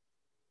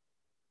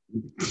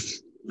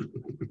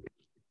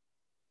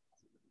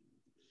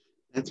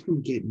 That's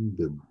from getting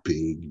the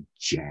big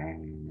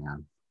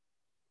jab.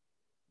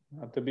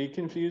 Not to be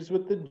confused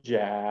with the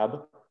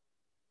jab.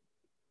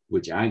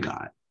 Which I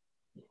got.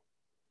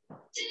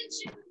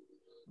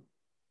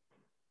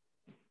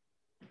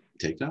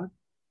 TikTok?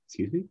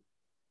 Excuse me?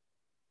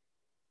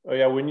 Oh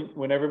yeah,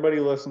 when everybody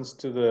listens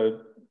to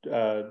the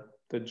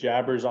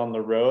Jabbers on the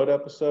Road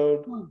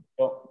episode,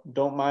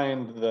 don't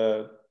mind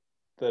the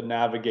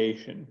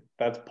navigation.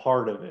 That's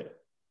part of it.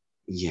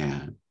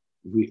 Yeah.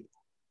 It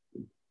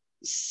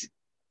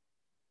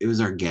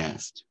was our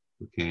guest,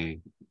 okay?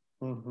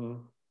 Mm-hmm.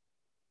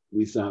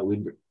 We thought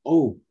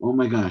oh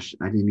my gosh,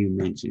 I didn't even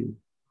mention.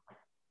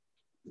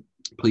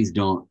 Please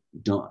don't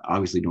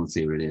obviously don't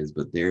say what it is,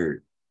 but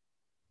there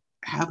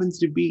happens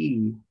to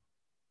be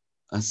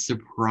a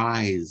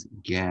surprise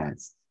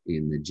guest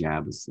in the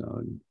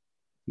Jabasode.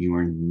 You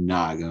are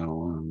not gonna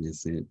want to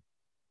miss it.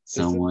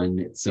 Someone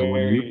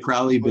you've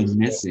probably been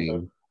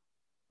missing,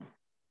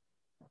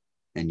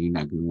 and you're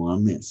not gonna want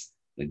to miss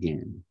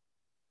again.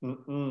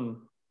 Mm-mm.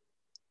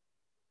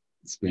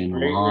 It's been a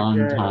long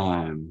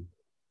time.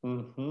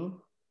 Mm-hmm.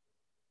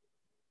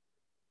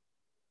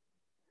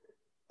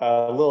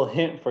 A little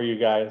hint for you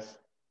guys.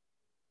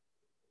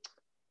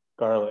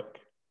 Garlic.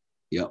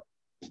 Yep.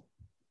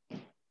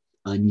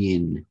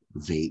 Onion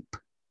vape.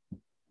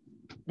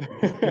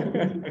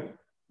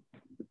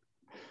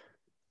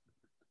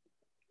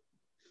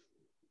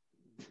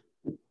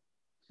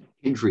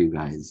 Hint for you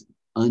guys.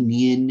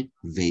 Onion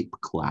vape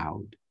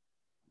cloud.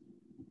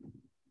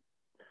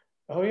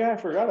 Oh yeah, I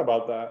forgot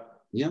about that.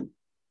 Yep.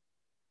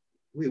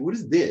 Wait, what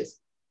is this?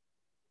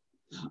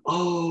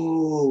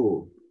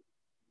 Oh.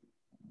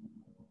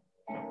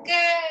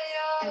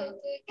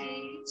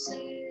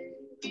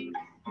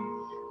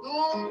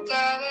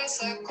 Nunca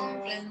vas a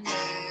comprender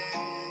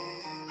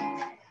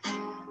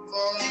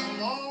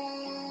cómo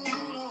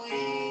lo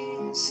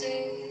hice.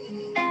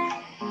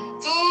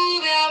 Tú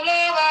me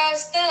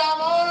hablabas del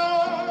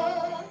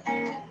amor,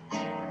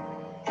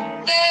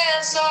 de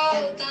eso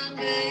tan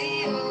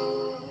bello.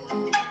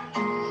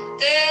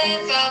 Te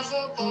enfado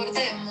por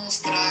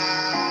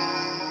demostrar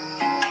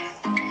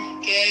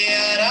que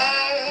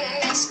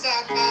eras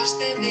capaz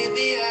de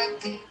vivir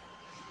aquí.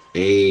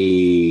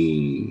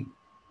 Hey.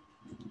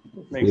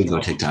 We go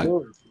TikTok.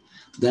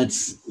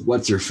 That's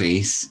what's her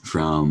face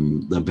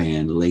from the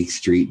band Lake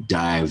Street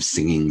Dive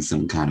singing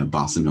some kind of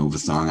bossa nova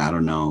song. I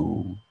don't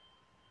know,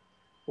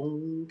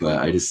 but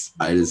I just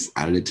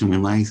added it to my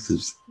likes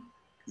because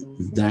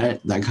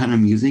that kind of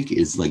music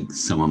is like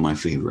some of my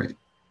favorite.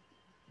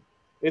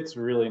 It's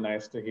really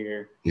nice to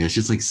hear. Yeah, it's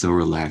just like so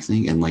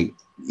relaxing, and like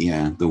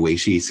the way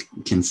she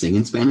can sing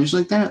in Spanish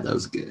like that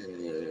was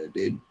good,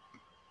 dude.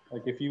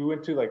 Like if you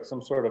went to like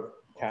some sort of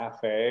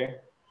cafe.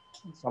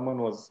 Someone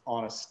was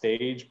on a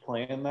stage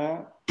playing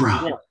that,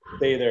 bro, you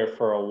stay there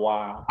for a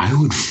while. I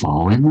would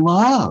fall in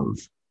love.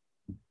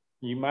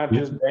 You might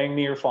just bang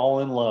me or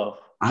fall in love.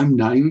 I'm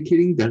not even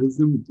kidding. That is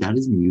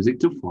music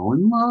to fall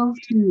in love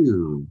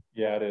to.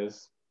 Yeah, it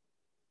is.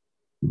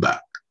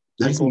 But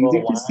that's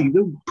music to see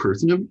the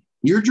person of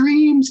your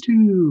dreams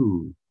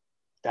to.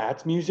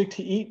 That's music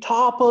to eat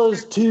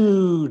tapas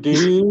to,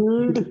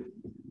 dude.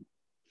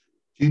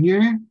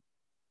 Junior?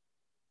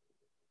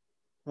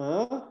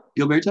 Huh?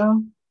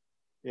 Gilberto?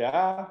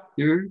 Yeah.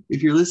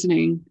 If you're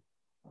listening,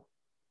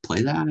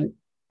 play that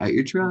at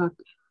your truck.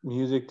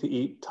 Music to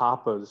eat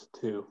tapas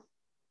too.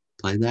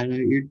 Play that at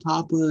your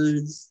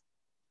tapas.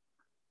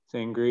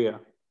 Sangria.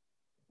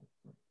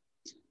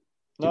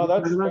 No,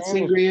 that's talk about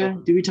sangria.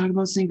 Food. Did we talk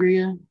about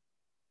sangria?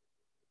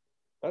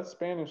 That's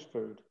Spanish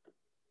food.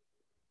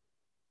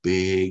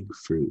 Big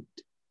fruit.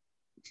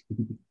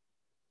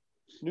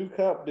 New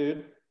cup,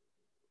 dude.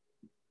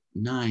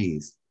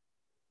 Nice.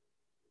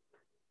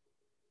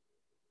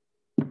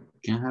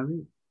 Can I have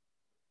it?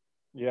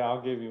 Yeah,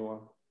 I'll give you one.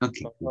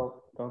 Okay.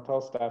 Don't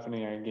tell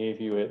Stephanie I gave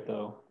you it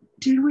though.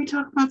 Did we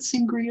talk about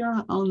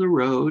sangria on the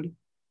road?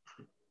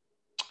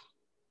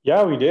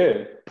 Yeah, we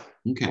did.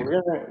 Okay.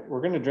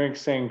 We're gonna drink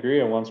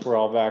sangria once we're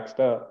all vaxxed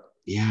up.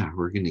 Yeah,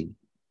 we're gonna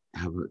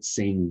have a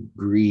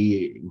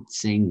sangria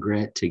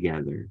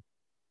together.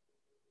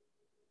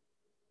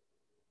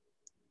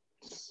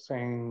 A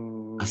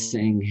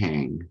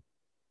sanghang.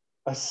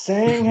 A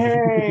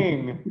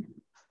sanghang.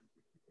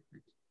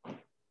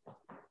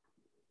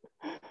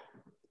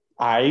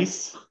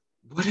 Ice.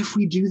 What if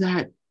we do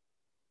that?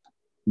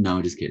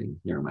 No, just kidding.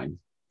 Never mind.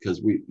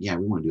 Because we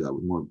want to do that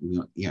with more. We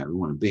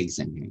want a big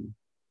sanghang.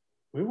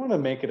 We want to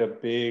make it a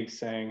big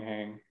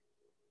sanghang.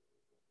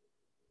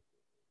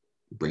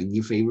 Bring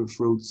your favorite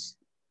fruits.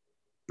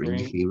 Bring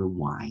your favorite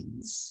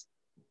wines.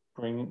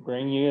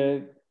 Bring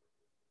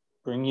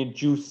your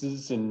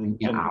juices and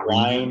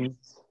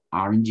wines.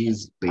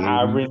 Oranges,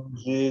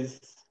 berries.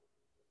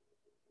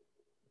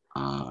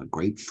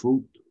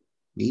 Grapefruit,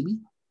 maybe.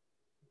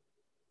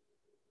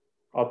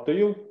 Up to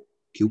you.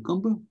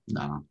 Cucumber?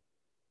 Nah.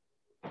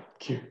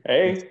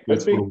 Hey,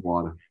 that's for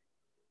water.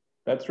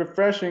 That's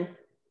refreshing.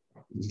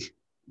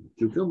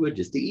 Cucumber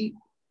just to eat.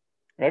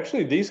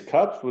 Actually, these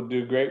cups would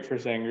do great for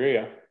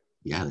sangria.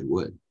 Yeah, they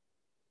would.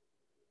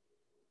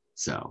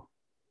 So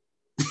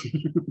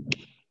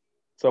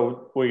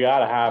we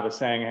gotta have a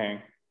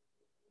sanghang.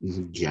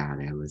 You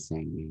gotta have a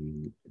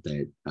sanghang.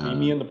 That meet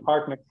me in the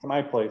park next to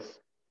my place.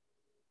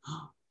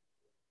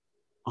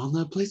 On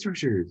the play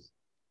structures.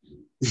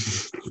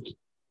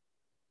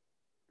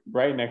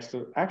 Right next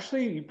to.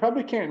 Actually, you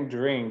probably can't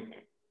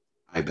drink.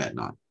 I bet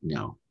not.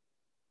 No.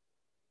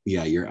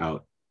 Yeah, you're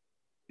out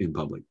in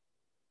public.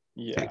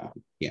 Yeah.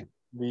 Yeah.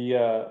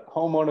 The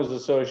homeowners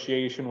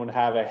association would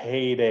have a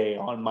heyday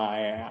on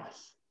my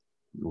ass.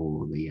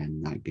 Oh, they are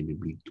not going to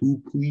be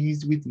too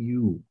pleased with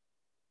you.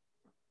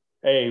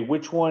 Hey,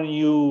 which one of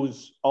you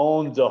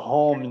owns a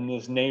home in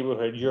this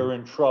neighborhood? You're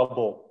in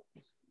trouble.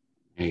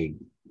 Hey,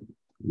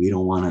 we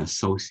don't want to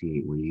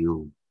associate with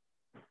you.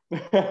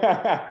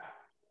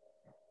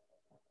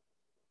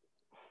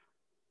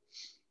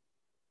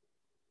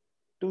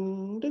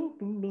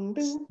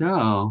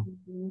 So,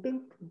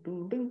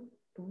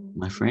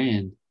 my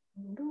friend.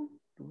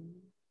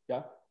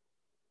 Yeah.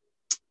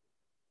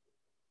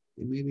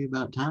 It may be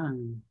about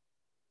time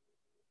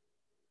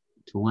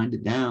to wind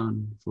it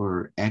down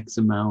for X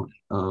amount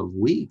of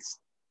weeks.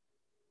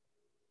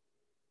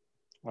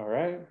 All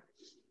right.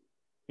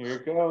 Here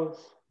it goes.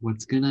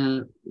 What's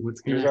gonna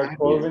Here's our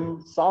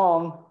closing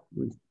song.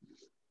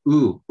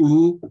 Ooh,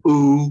 ooh,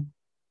 ooh,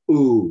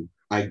 ooh.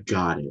 I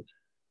got it.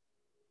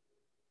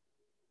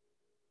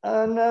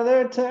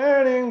 Another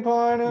turning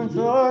point and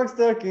fork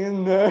stuck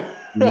in there.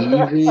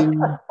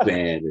 Even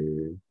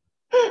better.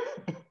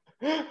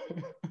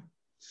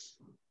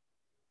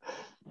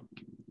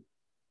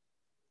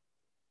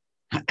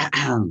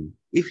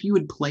 If you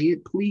would play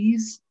it,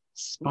 please.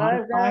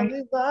 Spotify.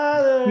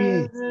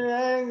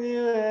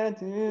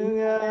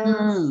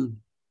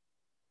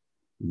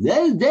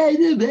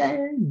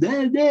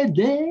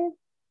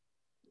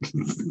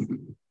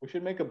 We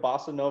should make a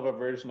bossa nova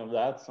version of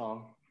that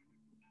song.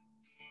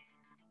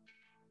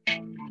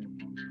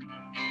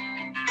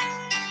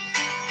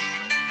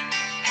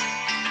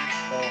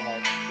 Oh my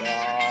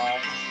God.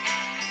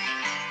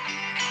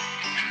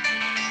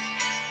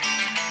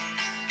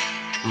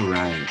 All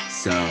right,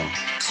 so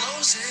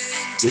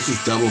this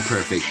is double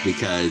perfect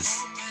because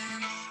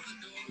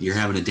you're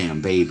having a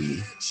damn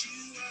baby.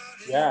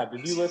 Yeah,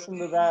 did you listen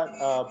to that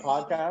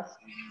podcast?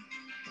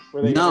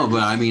 No,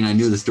 but I mean, I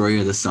knew the story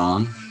of the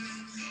song.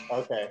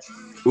 Okay.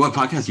 What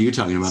podcast are you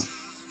talking about?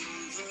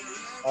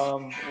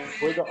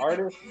 Were the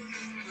artist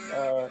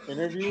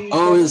interviews?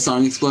 Oh, the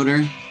Song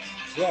Exploder?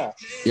 Yeah.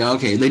 Yeah,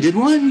 okay. They did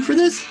one for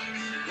this?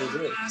 They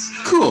did.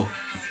 Cool.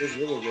 It was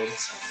really good.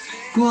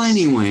 Well,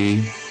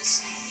 anyway,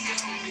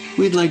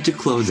 we'd like to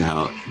close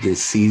out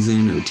this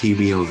season of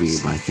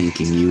TBOV by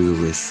thanking you,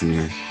 the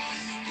listener,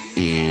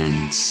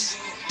 and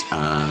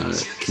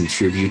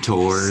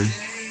contributor.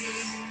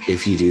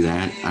 If you do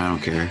that, I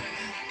don't care.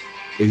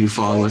 If you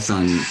follow us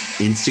on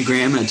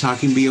Instagram at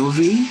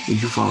TalkingBOV,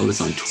 if you follow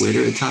us on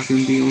Twitter at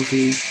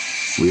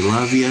TalkingBOV, we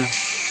love you.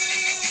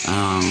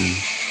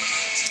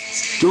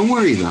 Don't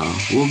worry though,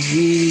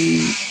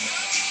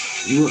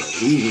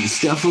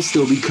 stuff will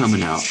still be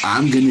coming out.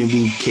 I'm gonna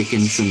be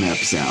kicking some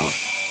eps out,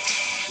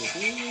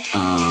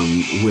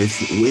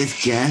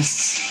 with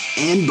guests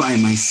and by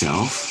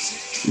myself.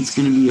 It's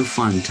gonna be a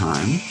fun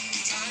time.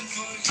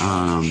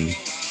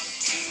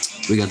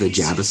 We got the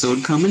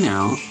Jabisode coming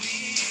out.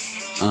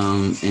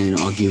 And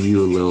I'll give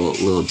you a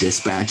little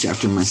dispatch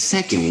after my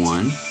second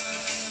one.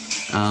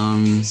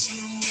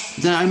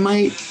 That I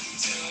might.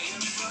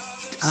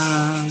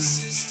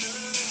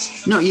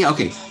 No, yeah,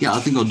 okay, yeah. I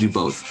think I'll do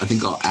both. I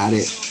think I'll add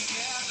it.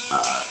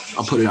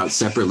 I'll put it out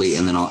separately,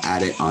 and then I'll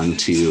add it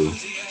onto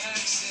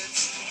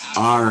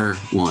our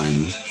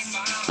one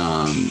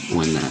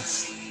when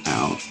that's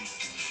out.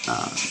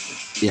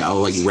 Yeah,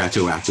 I'll like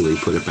retroactively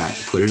put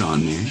it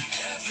on there.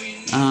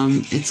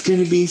 It's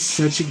gonna be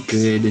such a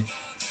good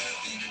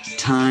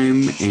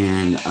time,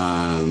 and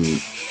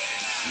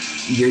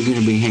you're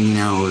gonna be hanging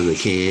out with a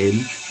kid.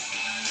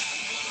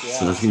 Yeah.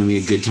 So that's gonna be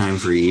a good time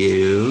for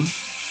you.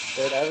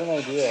 But I have an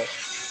idea.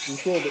 You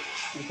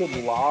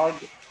should log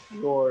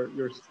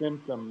your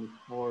symptoms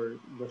for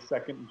the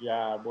second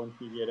jab once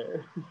you get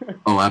it.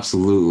 Oh,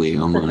 absolutely.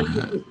 I'm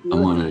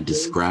gonna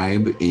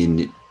describe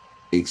in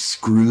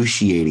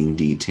excruciating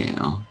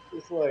detail.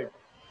 Just like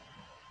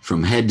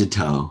from head to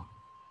toe.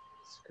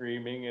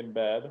 Screaming in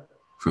bed.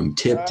 From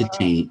tip to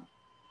taint.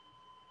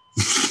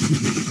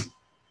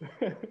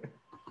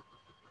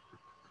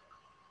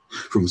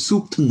 From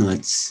soup to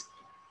nuts.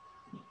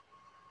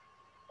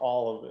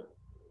 All of it.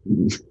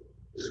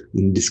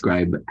 And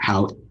describe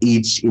how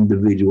each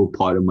individual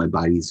part of my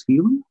body is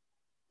feeling.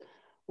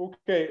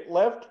 Okay,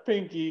 left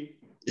pinky.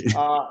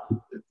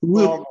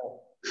 Little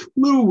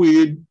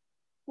weird.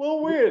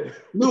 Little weird.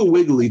 A little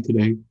wiggly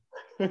today.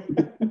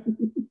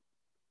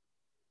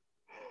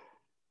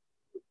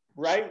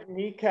 Right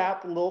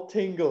kneecap, a little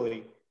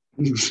tingly.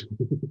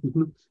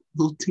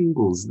 Little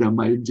tingles. That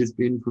might have just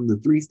been from the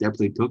 3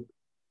 steps I took.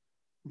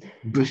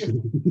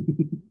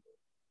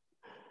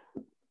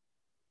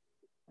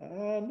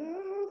 I know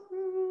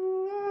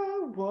I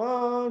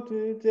want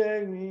to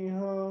take me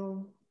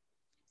home.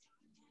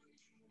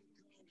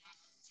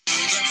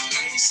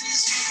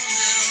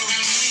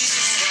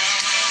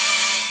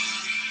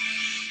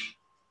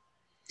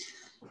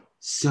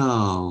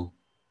 So,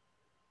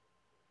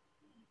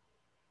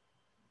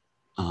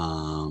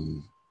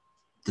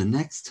 the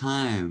next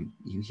time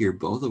you hear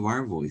both of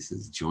our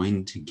voices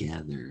joined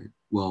together,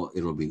 well,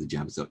 it'll be the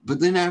jam episode. But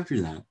then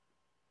after that,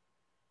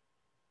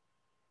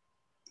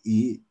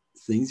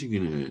 things are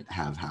gonna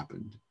have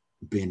happened.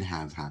 Gonna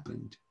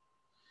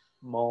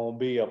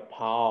be a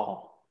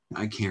paw.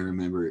 I can't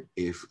remember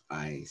if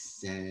I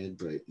said,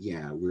 but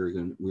yeah, we're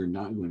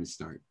not going to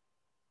start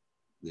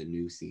the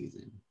new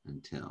season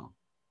until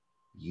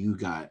you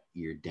got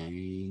your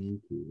dang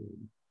kid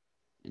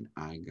and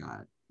I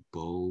got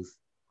both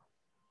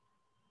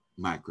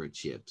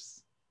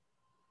microchips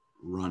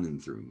running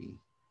through me.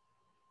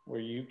 Where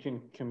you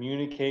can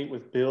communicate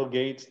with Bill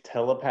Gates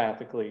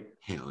telepathically.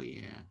 Hell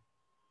yeah.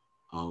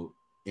 Oh,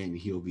 and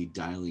he'll be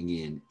dialing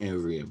in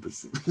every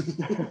episode.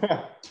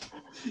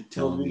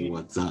 Telling me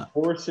what's up.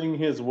 Forcing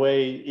his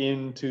way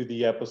into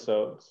the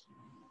episodes.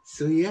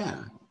 So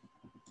yeah.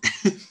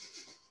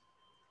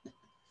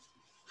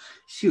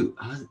 Shoot.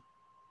 I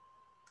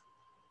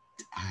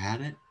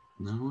had it?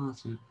 No.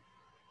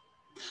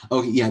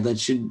 Okay, yeah, that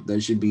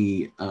should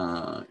be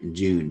in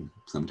June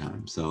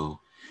sometime. So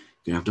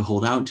you're gonna have to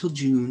hold out until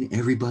June,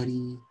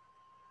 everybody.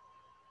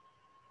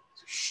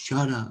 So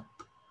shut up.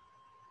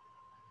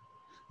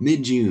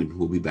 Mid-June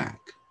we'll be back.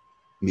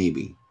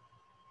 Maybe.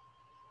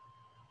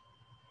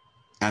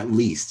 At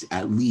least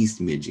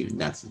mid-June.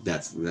 That's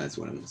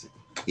what I'm gonna say.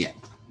 Yeah.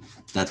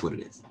 That's what it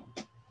is.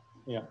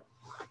 Yeah.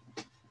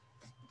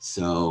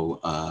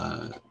 So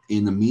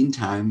in the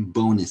meantime,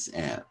 bonus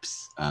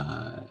eps,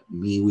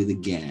 me with a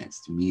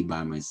guest, me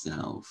by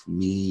myself,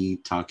 me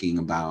talking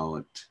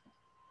about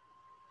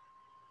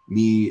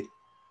me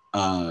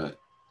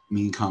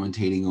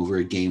commentating over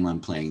a game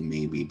I'm playing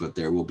maybe, but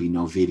there will be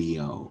no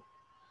video.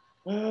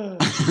 You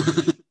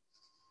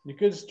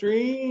could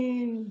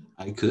stream.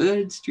 I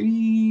could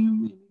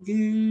stream. It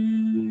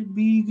could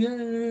be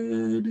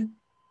good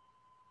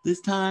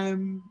this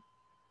time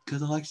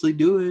because I'll actually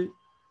do it.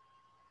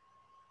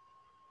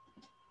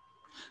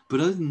 But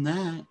other than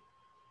that,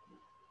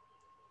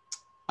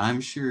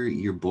 I'm sure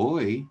your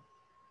boy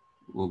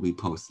will be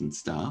posting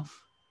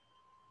stuff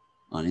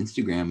on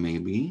Instagram,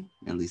 maybe,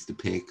 at least a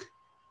pic.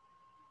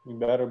 You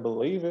better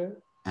believe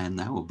it. And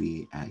that will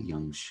be at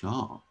Young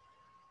Shaw.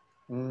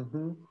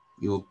 Mm-hmm.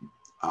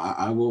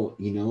 I will,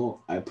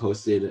 I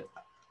posted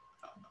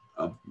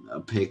a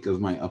pic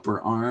of my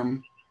upper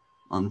arm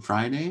on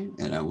Friday,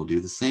 and I will do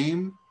the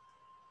same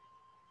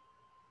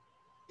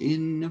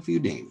in a few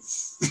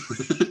days.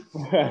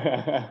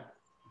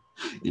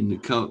 In the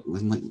coat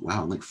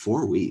in like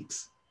 4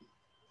 weeks,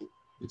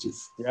 which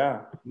is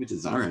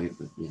all right,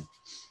 but yeah,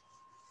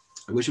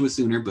 I wish it was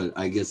sooner, but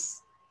I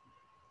guess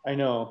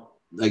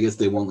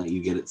they won't let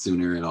you get it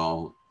sooner at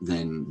all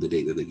than the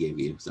date that they gave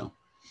you. So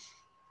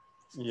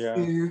yeah,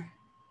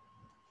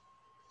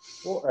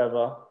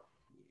 whatever.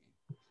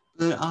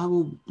 But I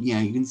will,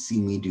 you can see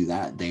me do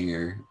that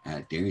there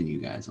at Daring You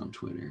Guys on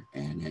Twitter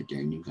and at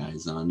Daring You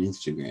Guys on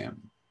Instagram.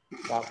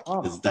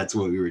 That's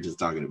what we were just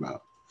talking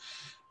about.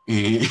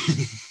 And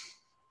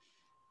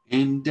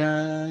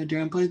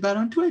Darren Plays Bad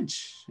on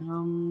Twitch.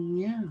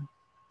 You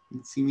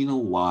can see me in a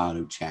lot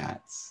of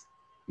chats,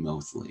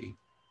 mostly.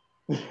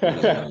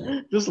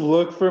 Just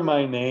look for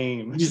my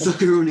name. Just look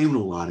for my name in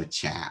a lot of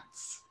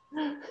chats.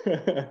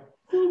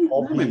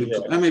 I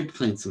might be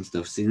playing some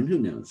stuff soon. Who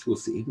knows? We'll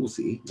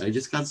see. I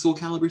just got Soul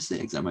Calibur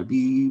 6. I might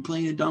be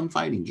playing a dumb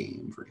fighting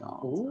game for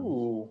y'all.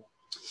 Ooh.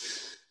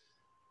 So.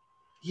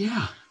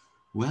 Yeah.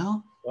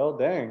 Well,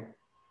 dang.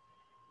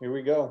 Here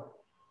we go.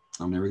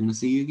 I'm never going to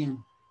see you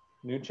again.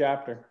 New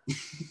chapter.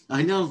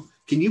 I know.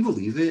 Can you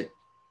believe it?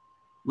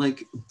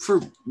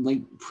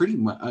 Pretty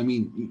much, I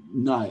mean,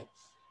 not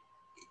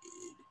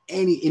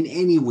in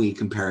any way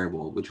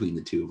comparable between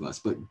the two of us,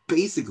 but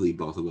basically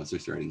both of us are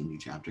starting a new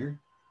chapter.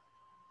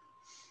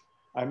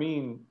 I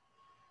mean,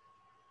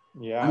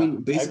 yeah. I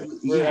mean,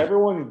 basically,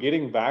 everyone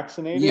getting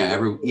vaccinated. Yeah,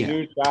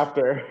 new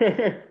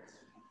chapter.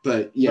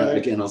 But yeah,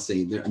 again, I'll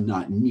say they're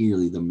not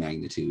nearly the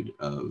magnitude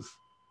of,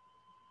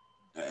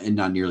 and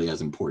not nearly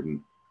as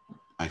important.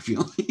 I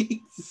feel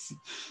like,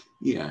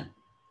 yeah.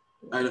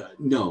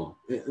 No,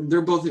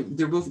 they're both.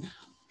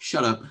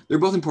 Shut up. They're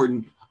both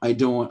important.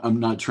 I'm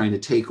not trying to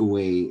take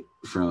away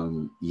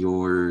from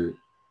your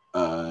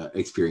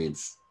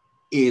experience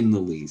in the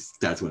least.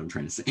 That's what I'm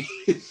trying to say.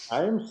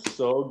 I am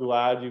so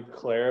glad you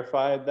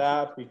clarified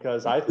that,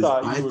 because I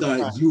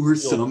thought you were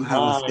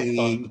somehow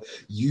saying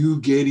you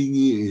getting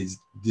it is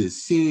the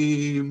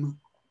same.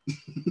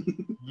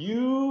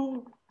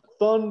 You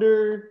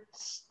Thunder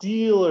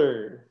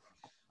Stealer.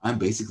 I'm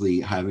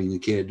basically having a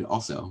kid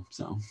also,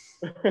 so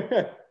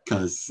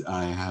because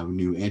I have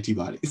new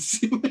antibodies.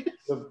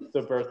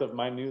 the birth of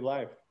my new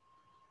life.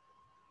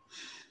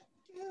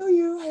 Do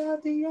you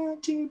have the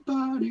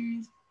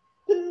antibodies?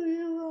 Do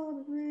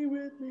you agree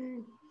with me?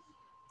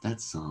 That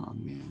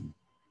song, man.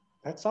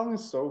 That song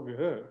is so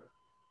good.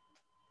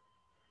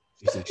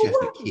 It's a Chef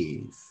the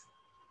Keys.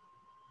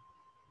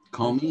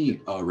 Call me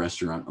a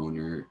restaurant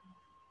owner,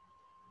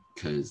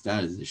 because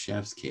that is the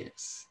chef's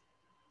kiss.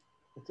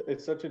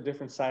 It's such a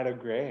different side of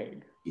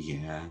Greg.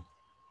 Yeah.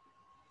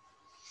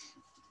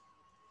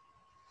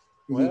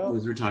 Well,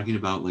 we're talking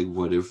about, like,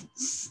 what if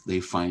they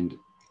find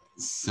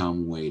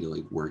some way to,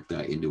 like, work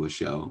that into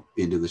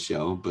the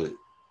show, but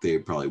they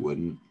probably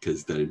wouldn't,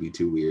 because that'd be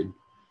too weird.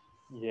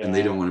 Yeah. And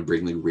they don't want to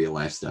bring, like, real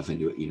life stuff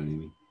into it, you know what I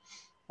mean?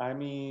 I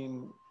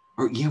mean,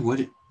 or yeah, what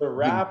the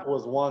rap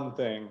was one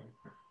thing.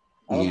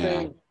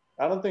 I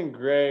don't think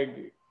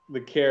Greg,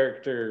 the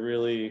character,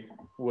 really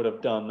would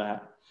have done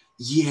that.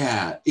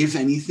 Yeah, if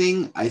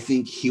anything, I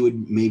think he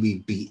would maybe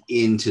be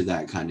into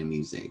that kind of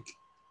music.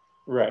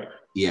 Right.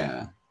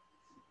 Yeah.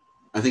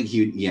 I think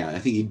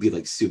he'd be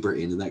like super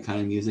into that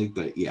kind of music,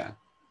 but yeah.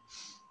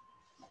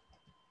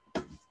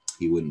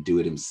 He wouldn't do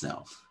it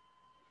himself.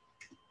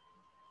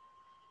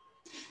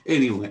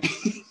 Anyway.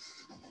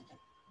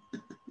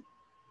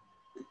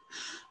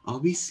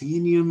 I'll be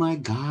seeing you, my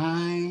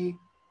guy.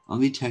 I'll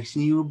be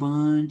texting you a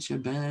bunch, I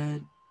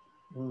bet.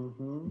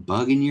 Mm-hmm.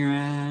 Bugging your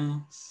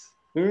ass.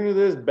 The sooner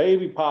this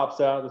baby pops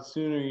out, the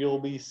sooner you'll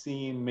be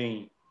seeing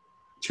me.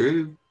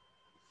 True.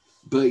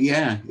 But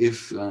yeah,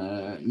 if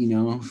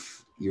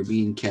if you're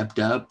being kept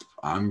up,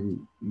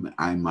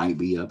 I might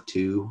be up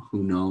too.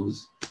 Who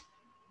knows?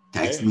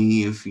 Text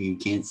me if you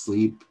can't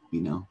sleep,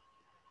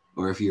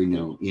 or if you're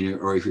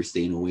or if you're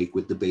staying awake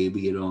with the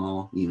baby at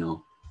all,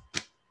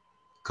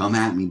 come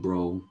at me,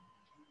 bro.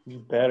 You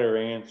better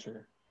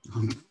answer.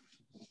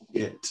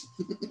 Shit.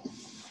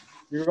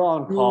 You're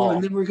on call. Oh,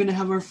 and then we're gonna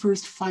have our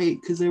first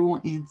fight because I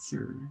won't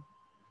answer.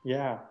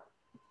 Yeah.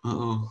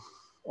 Uh-oh.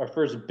 Our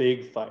first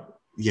big fight.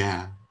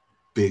 Yeah,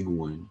 big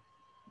one.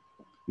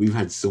 We've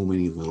had so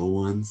many little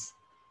ones.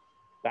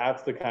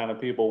 That's the kind of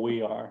people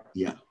we are.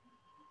 Yeah.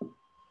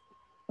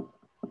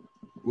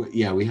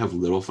 Yeah, we have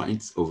little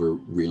fights over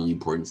really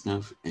important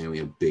stuff, and we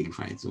have big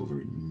fights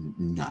over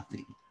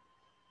nothing.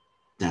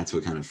 That's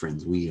what kind of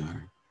friends we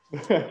are.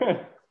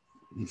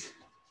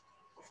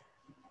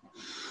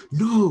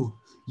 No,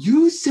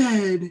 you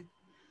said,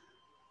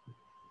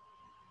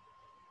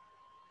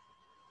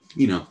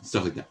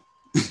 stuff like that.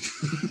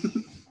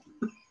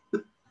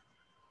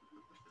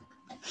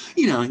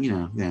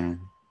 Yeah,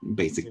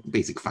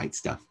 basic fight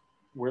stuff.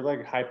 We're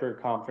like hyper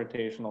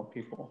confrontational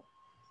people.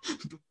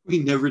 We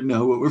never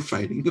know what we're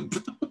fighting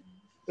about.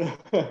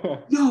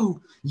 No,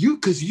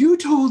 because you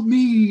told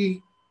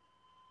me.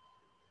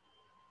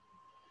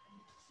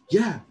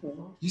 Yeah,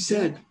 you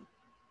said.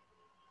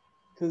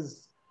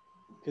 Because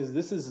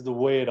this is the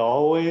way it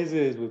always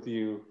is with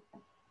you.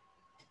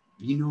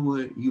 You know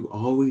what? You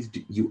always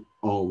do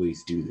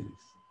this.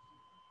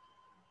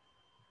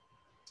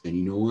 And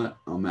you know what?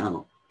 I'm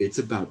out. It's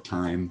about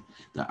time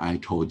that I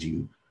told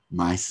you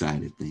my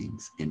side of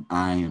things, and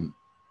I am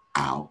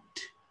out.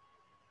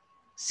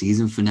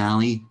 Season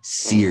finale,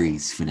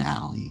 series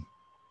finale.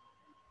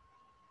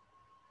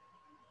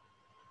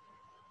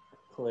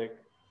 Click.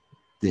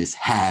 This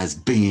has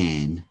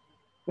been.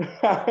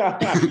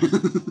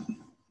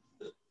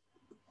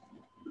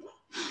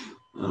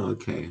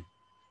 Okay.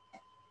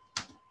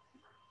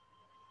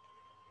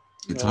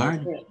 It's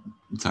hard.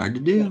 It's hard to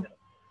do.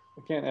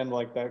 I can't end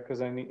like that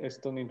because I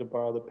still need to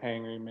borrow the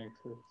Pang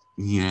remixes.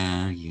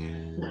 Yeah.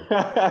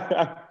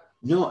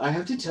 No, I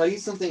have to tell you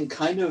something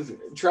kind of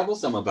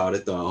troublesome about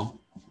it, though.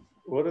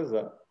 What is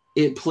that?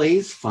 It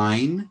plays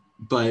fine,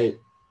 but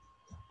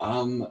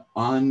on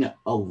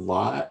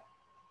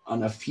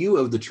a few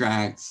of the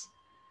tracks,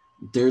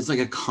 there's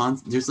like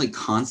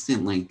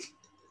constant like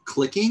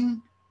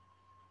clicking.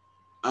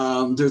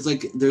 There's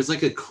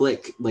like a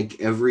click like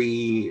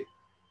every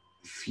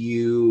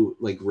few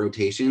like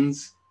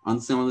rotations on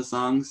some of the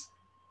songs,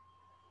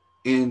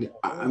 and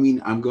I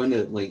mean I'm going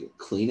to like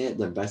clean it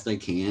the best I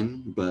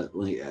can, but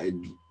like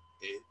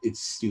it's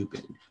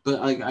stupid.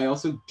 But like I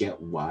also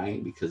get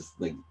why, because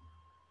like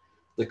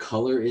the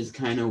color is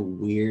kind of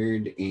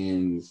weird,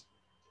 and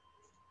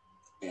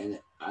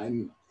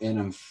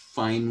I'm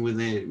fine with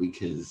it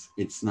because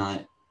it's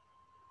not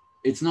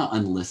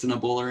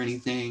unlistenable or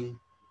anything,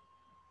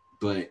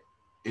 but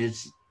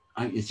it's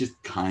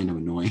just kind of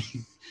annoying.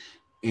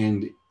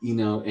 And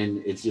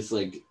and it's just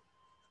like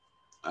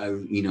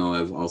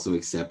I've also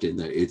accepted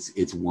that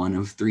it's one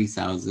of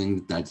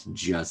 3,000. That's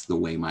just the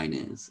way mine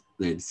is.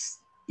 That's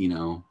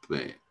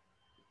but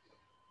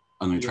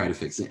I'm gonna try to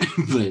fix it.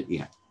 But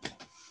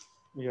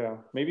yeah,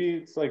 maybe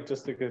it's like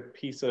just like a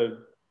piece of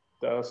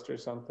dust or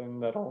something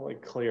that'll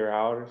like clear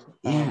out or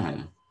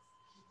something.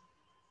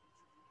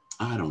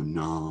 I don't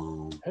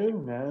know. Who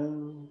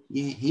knows?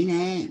 Yeah, who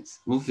knows?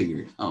 I'll figure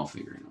it out.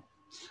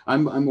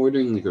 I'm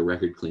ordering like a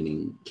record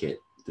cleaning kit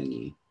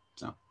thingy,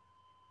 so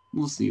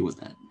we'll see what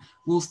that.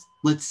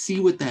 Let's see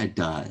what that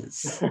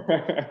does.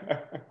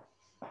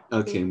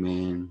 Okay,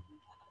 man.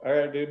 All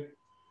right, dude.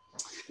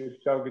 Good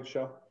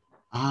show.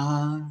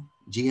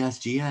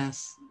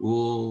 GS.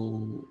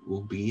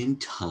 We'll be in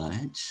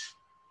touch.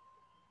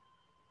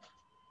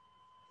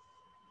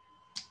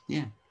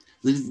 Yeah.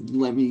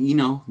 Let me,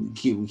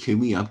 can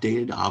we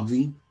update it,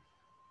 Obvi?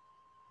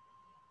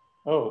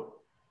 Oh,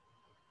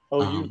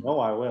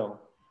 I will.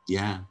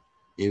 Yeah.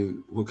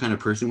 What kind of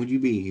person would you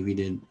be if you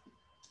did?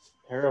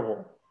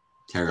 Terrible.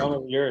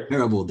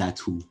 Terrible,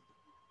 that's who.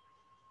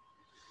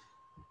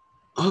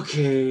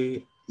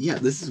 Okay. Yeah,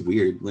 this is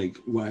weird. Like,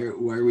 why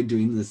are we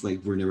doing this?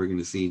 Like, we're never going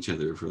to see each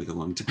other for like a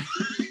long time.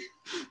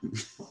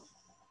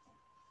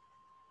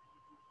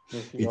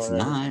 It's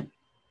not.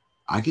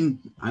 I'm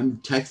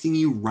texting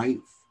you right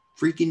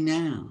freaking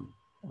now.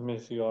 I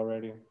miss you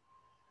already.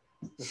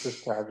 This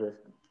is tragic.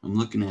 I'm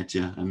looking at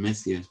you. I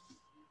miss you.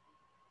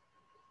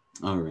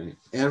 All right.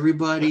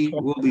 Everybody,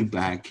 we'll be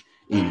back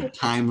in a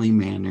timely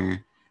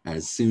manner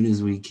as soon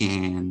as we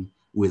can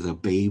with a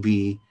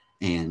baby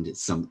and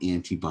some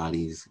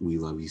antibodies. We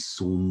love you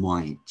so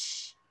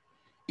much.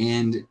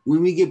 And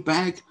when we get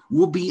back,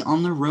 we'll be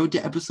on the road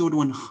to episode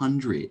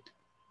 100.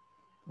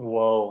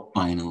 Whoa.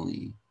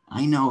 Finally.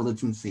 I know,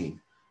 that's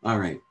insane. All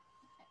right.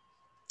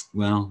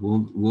 Well,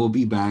 we'll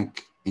be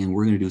back, and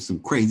we're going to do some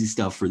crazy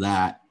stuff for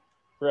that.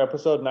 For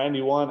episode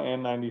 91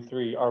 and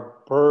 93, our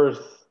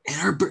birth. And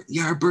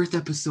our birth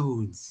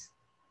episodes.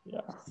 Yeah.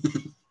 We're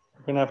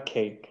going to have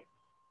cake.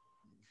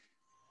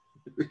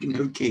 We're going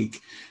to have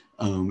cake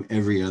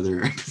every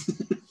other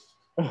episode.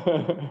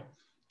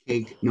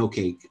 Cake, no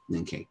cake,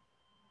 then cake.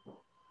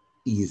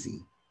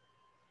 Easy.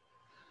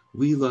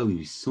 We love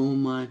you so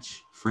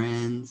much,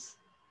 friends.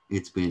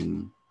 It's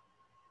been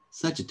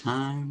such a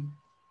time.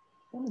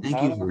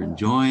 Thank you for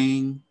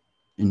enjoying.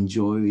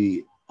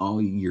 Enjoy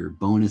all your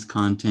bonus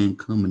content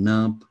coming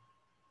up.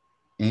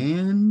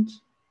 And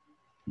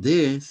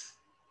this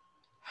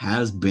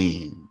has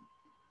been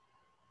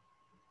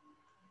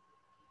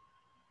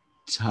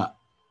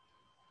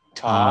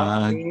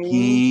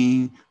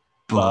Talking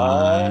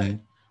But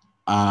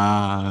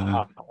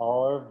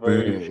Our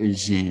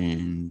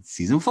Version.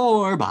 Season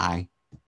 4. Bye.